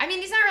 Yeah. I mean,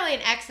 he's not really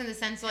an ex in the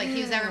sense of like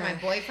he was ever my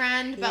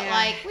boyfriend. But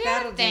like, we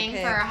had a thing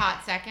for a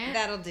hot second.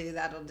 That'll do.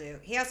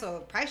 He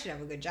also probably should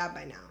have a good job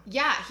by now.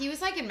 Yeah, he was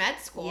like in med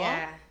school.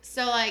 Yeah.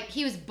 So like,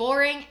 he was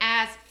boring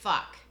as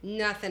fuck.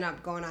 Nothing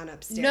going on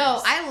upstairs.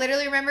 No, I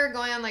literally remember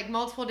going on like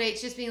multiple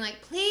dates just being like,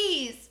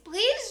 please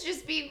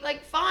just be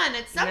like fun.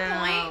 At some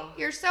point,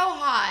 you're so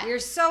hot. You're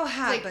so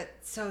hot, like, but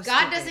so God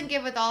stupid. doesn't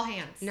give with all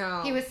hands.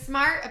 No. He was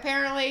smart,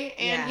 apparently,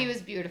 and he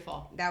was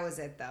beautiful. That was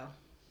it, though.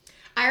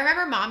 I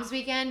remember Mom's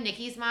Weekend,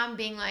 Nikki's mom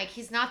being like,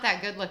 he's not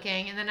that good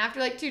looking. And then after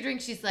like 2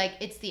 drinks, she's like,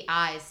 it's the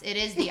eyes. It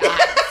is the eyes.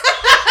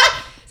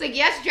 It's like,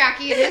 yes,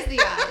 Jackie, it is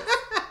the eyes.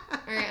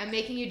 All right, I'm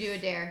making you do a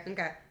dare.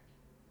 Okay.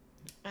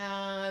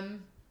 Has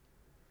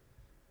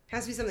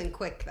to be something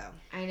quick, though.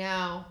 I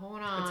know. Hold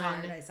on. It's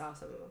hard. I saw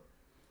some of them.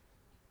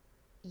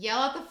 Yell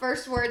out the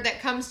first word that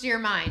comes to your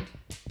mind.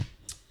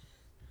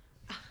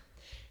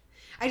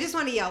 I just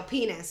want to yell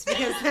penis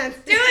because that's...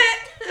 Do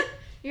it!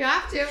 You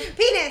have to.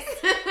 Penis!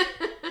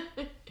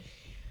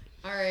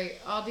 All right,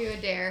 I'll do a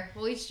dare.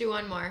 We'll each do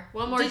one more.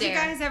 One more dare. Did you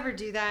guys ever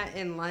do that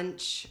in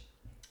lunch?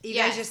 You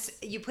guys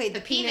you played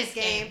the penis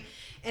game.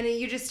 And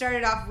you just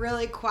started off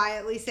really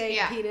quietly saying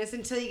penis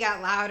until you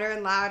got louder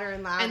and louder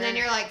and louder. And then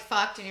you're like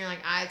fucked and you're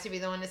like, I have to be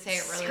the one to say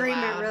it really loud. Scream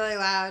it really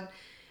loud.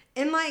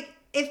 And like,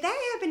 if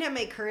that happened at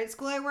my current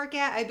school I work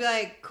at, I'd be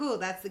like, cool,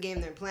 that's the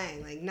game they're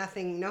playing. Like,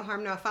 nothing, no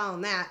harm, no foul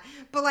in that.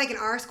 But like in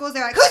our schools,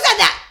 they're like, who said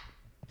that?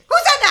 Who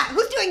said that?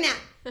 Who's doing that?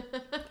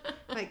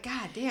 Like,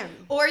 god damn.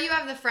 Or you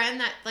have the friend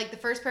that, like, the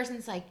first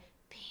person's like,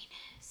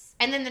 penis.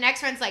 And then the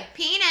next friend's like,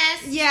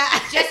 penis. Yeah.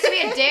 Just to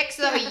be a dick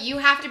so that way you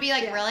have to be,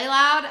 like, really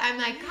loud. I'm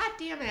like, god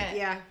damn it.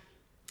 Yeah.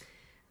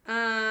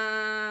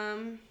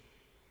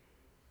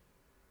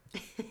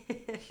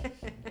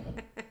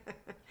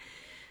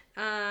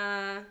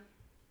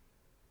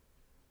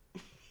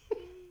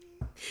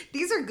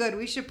 These are good.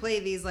 We should play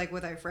these like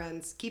with our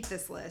friends. Keep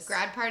this list.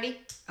 Grad party?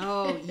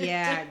 Oh,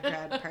 yeah,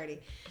 grad party.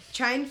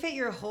 Try and fit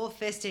your whole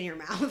fist in your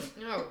mouth.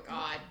 Oh,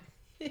 God.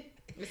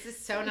 This is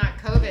so not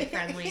COVID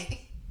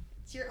friendly.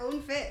 It's your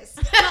own fist.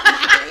 It's not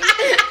mine.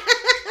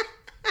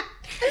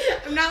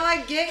 I'm not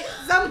like, get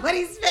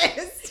somebody's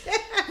fist.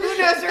 Who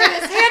knows where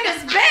this hand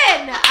has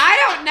been? I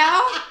don't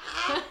know.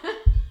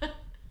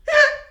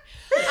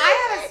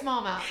 I have a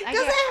small mouth.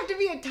 Does it have to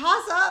be a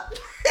toss-up?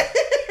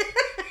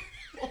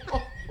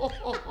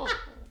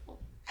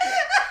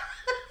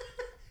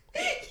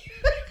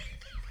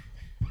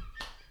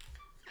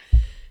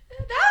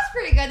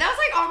 god, that was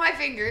like all my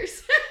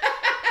fingers.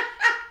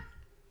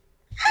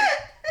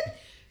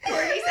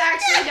 Courtney's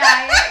actually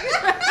dying.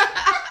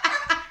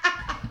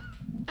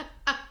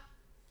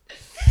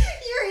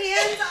 Your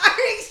hands are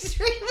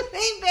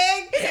extremely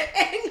big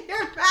and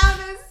your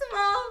mouth is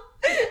small.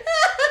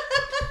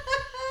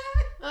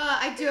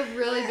 I do have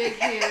really big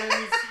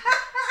hands.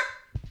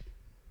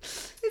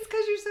 It's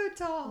because you're so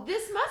tall.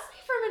 This must be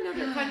from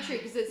another country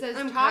because it says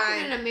I'm talk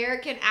crying. in an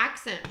American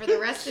accent for the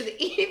rest of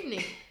the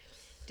evening.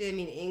 Do they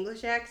mean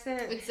English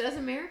accent? It says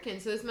American,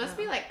 so this must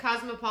be like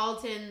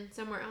cosmopolitan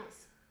somewhere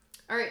else.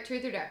 All right,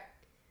 truth or dare?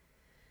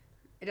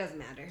 It doesn't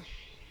matter.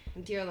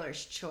 Dear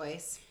Lord's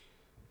choice.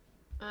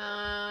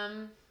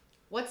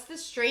 What's the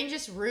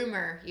strangest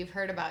rumor you've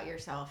heard about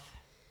yourself?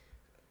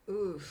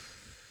 Oof.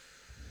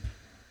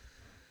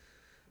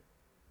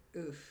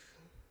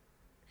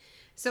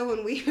 So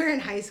when we were in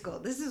high school,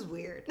 this is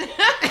weird.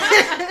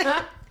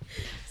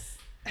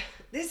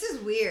 This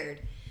is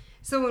weird.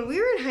 So when we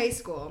were in high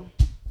school,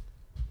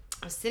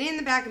 I was sitting in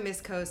the back of Miss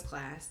Coe's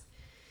class,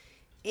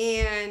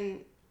 and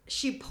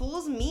she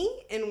pulls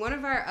me and one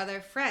of our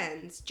other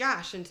friends,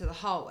 Josh, into the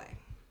hallway.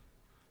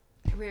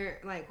 And we're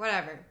like,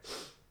 whatever.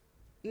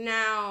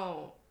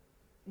 Now,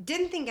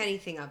 didn't think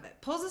anything of it.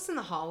 Pulls us in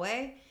the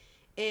hallway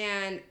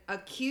and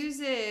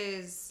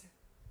accuses...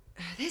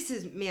 This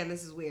is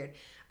weird.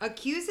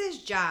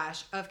 Accuses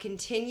Josh of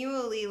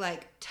continually,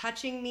 like,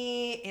 touching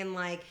me and,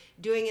 like,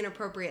 doing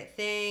inappropriate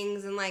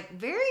things and, like,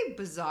 very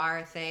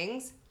bizarre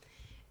things.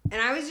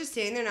 And I was just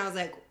standing there and I was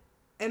like,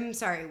 I'm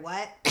sorry,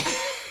 what?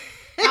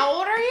 How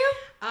old are you?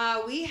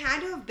 We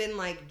had to have been,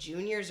 like,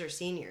 juniors or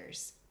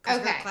seniors. 'Cause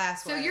Okay. her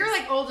class So was. you're,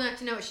 like, old enough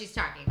to know what she's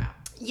talking about.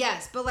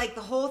 Yes, but, like,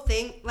 the whole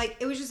thing, like,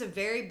 it was just a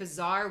very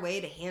bizarre way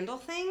to handle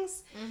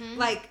things. Mm-hmm.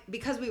 Like,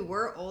 because we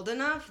were old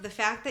enough, the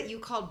fact that you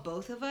called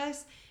both of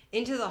us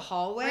into the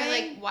hallway. Or,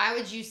 like, why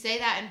would you say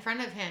that in front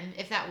of him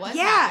if that was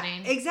yeah,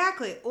 happening?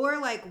 exactly. Or,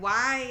 like,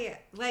 why,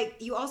 like,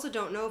 you also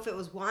don't know if it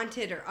was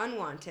wanted or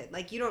unwanted.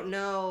 Like, you don't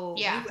know.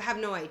 Yeah. You have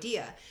no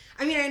idea.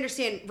 I mean, I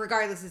understand,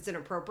 regardless, it's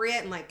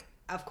inappropriate, and, like,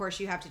 of course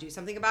you have to do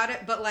something about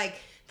it. But, like,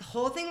 the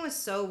whole thing was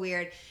so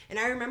weird. And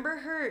I remember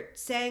her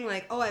saying,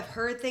 like, oh, I've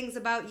heard things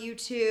about you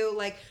too.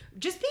 Like,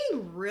 just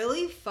being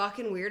really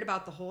fucking weird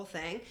about the whole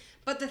thing.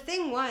 But the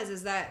thing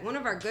is that one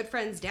of our good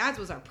friends' dads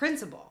was our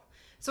principal.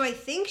 So I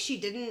think she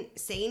didn't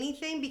say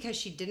anything because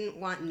she didn't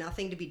want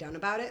nothing to be done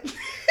about it.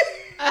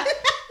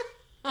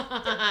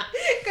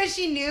 Because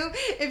she knew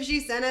if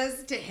she sent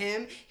us to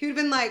him, he would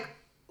have been like,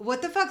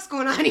 what the fuck's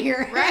going on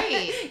here?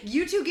 Right.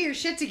 You two get your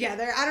shit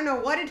together. I don't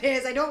know what it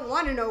is. I don't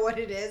want to know what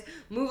it is.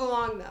 Move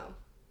along, though.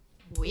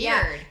 Weird.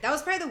 Yeah, that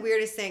was probably the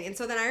weirdest thing. And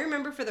so then I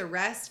remember for the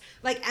rest,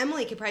 like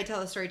Emily could probably tell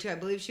the story too. I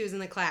believe she was in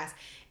the class.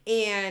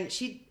 And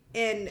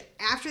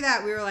after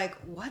that, we were like,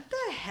 what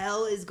the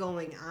hell is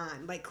going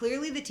on? Like,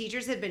 clearly the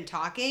teachers had been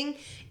talking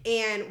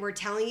and were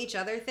telling each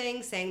other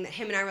things, saying that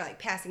him and I were, like,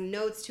 passing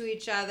notes to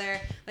each other.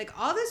 Like,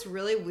 all this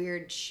really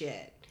weird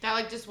shit. That,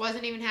 like, just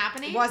wasn't even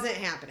happening? Wasn't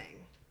happening.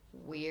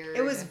 Weird.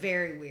 It was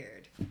very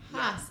weird.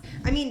 Huh. Yes.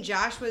 I mean,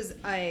 Josh was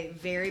a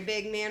very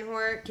big man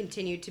whore,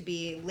 continued to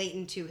be late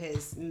into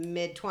his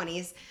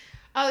mid-20s.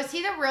 Oh, is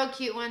he the real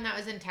cute one that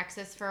was in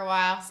Texas for a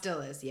while?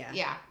 Still is, yeah.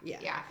 Yeah. Yeah.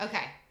 Yeah.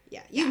 Okay.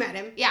 Yeah, you met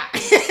him. Yeah.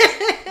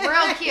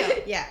 Real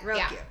cute. Yeah,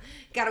 real cute.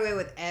 Got away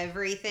with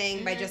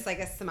everything by Mhm. just like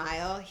a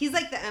smile. He's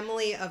like the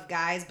Emily of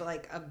guys, but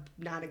like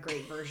not a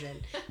great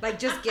version. Like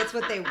just gets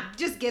what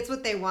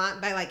they want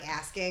by like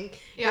asking.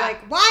 Yeah. You're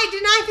like, why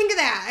didn't I think of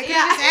that? I could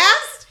have Yeah.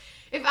 just asked.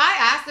 If I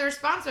asked, the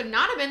response would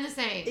not have been the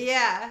same.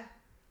 Yeah.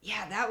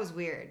 Yeah, that was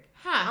weird.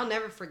 Huh. I'll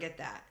never forget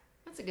that.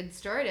 That's a good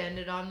story to end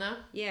it on, though.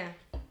 Yeah.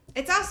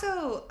 It's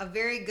also a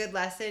very good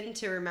lesson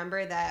to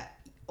remember that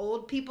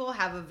old people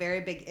have a very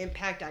big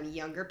impact on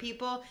younger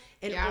people,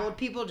 and Yeah. old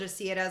people just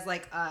see it as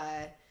like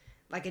a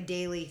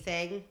daily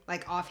thing,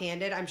 like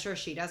offhanded. I'm sure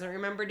she doesn't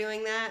remember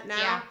doing that now.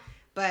 Yeah.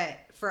 But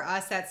for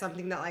us, that's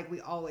something that like we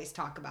always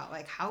talk about.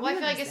 Like how Well, I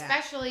weird feel like is that?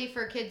 especially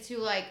for kids who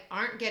like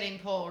aren't getting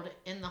pulled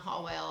in the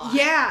hallway a lot.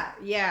 Yeah.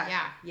 It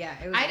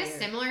was I had a weird.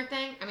 similar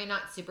thing. I mean,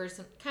 not super,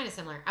 kind of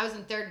similar. I was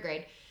in 3rd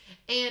grade,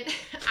 and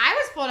I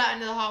was pulled out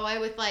into the hallway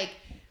with like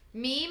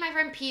me, my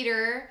friend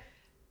Peter,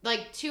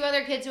 like 2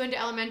 other kids who went to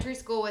elementary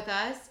school with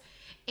us.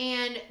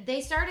 And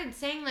they started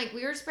saying like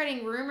we were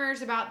spreading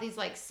rumors about these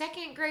like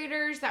 2nd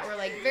graders that were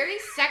like very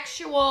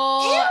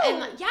sexual. Ew. And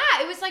like,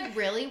 yeah, it was like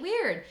really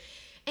weird.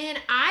 And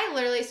I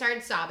literally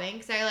started sobbing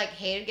because I like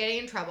hated getting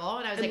in trouble.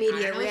 And I was like, I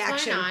Immediate don't know reaction.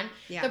 what's going on.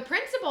 Yeah. The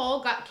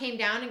principal came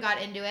down and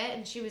got into it.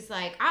 And she was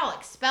like, I'll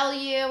expel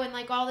you and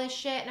like all this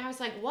shit. And I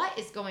was like, what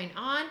is going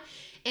on?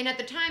 And at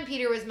the time,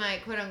 Peter was my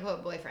quote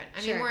unquote boyfriend.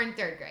 I mean, Sure. we're in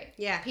 3rd grade.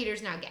 Yeah.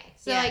 Peter's now gay.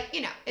 So Yeah. like,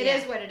 you know, it Yeah.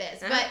 is what it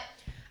is. Uh-huh.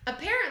 But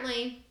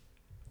apparently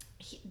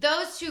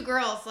those 2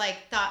 girls like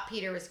thought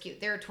Peter was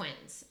cute. They were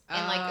twins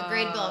and like a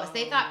grade below us.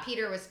 They thought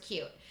Peter was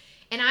cute.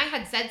 And I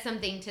had said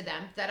something to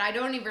them that I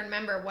don't even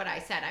remember what I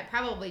said. I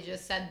probably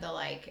just said the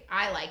like,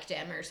 I liked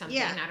him or something.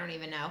 Yeah. I don't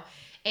even know.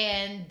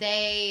 And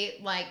they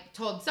like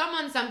told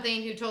someone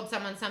something who told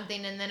someone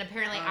something. And then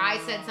apparently I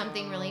said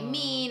something really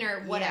mean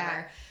or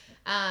whatever.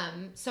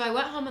 So I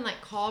went home and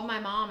like called my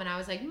mom and I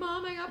was like,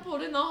 Mom, I got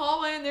pulled in the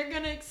hallway and they're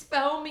gonna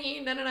expel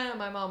me. No.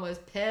 My mom was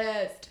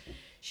pissed.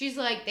 She's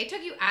like, they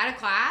took you out of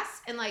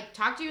class and like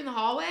talked to you in the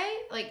hallway?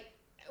 Like,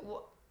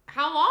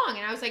 how long?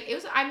 And I was like,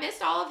 I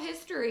missed all of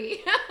history.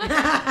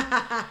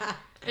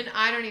 And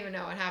I don't even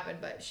know what happened,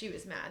 but she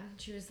was mad.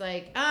 She was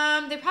like,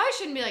 they probably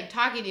shouldn't be like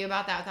talking to you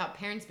about that without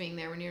parents being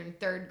there when you're in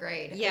 3rd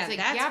grade. Yeah, I was like,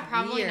 that's yeah,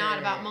 probably weird. not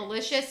about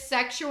malicious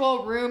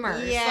sexual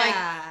rumors.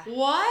 Yeah. Like,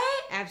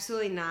 what?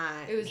 Absolutely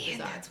not. It was Man,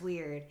 bizarre. that's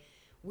weird.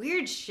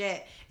 Weird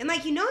shit. And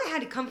like, you know, it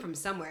had to come from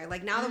somewhere.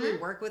 Like now that we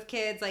work with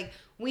kids, like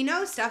we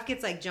know stuff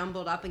gets like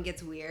jumbled up and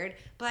gets weird,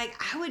 but like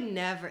I would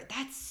never.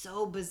 That's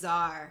so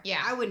bizarre.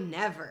 Yeah. I would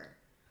never.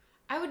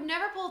 I would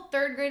never pull a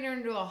 3rd grader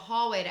into a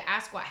hallway to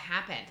ask what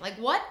happened. Like,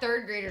 what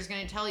 3rd grader is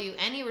going to tell you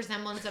any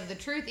resemblance of the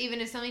truth,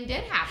 even if something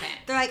did happen?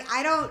 They're like,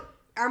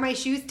 are my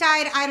shoes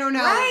tied? I don't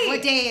know. Right.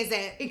 What day is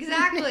it?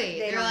 Exactly.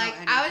 They're don't like,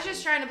 know I was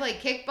just trying to play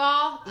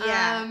kickball.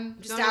 Yeah.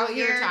 Just don't know what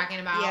you were here.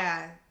 talking about.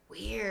 Yeah.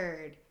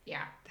 Weird.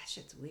 Yeah. That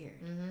shit's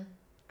weird. Mm-hmm.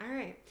 All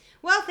right.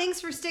 Well, thanks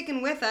for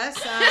sticking with us.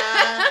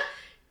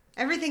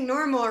 Everything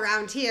normal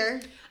around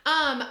here.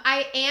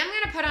 I am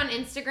going to put on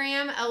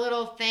Instagram a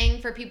little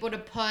thing for people to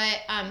put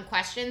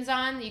questions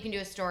on. You can do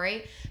a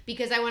story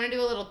because I want to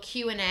do a little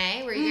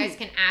Q&A where you guys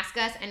can ask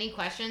us any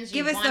questions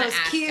you Give us want to those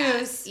ask Q's.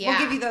 us. Yeah. We'll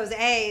give you those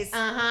A's.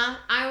 Uh-huh.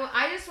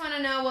 I just want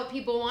to know what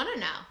people want to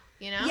know,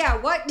 you know? Yeah,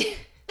 what? God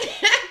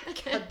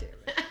damn it.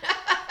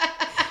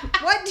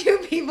 What do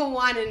people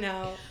want to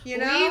know? You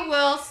know? We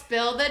will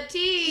spill the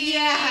tea.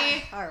 Yeah.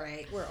 All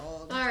right, we're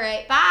old. All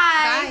right. Bye.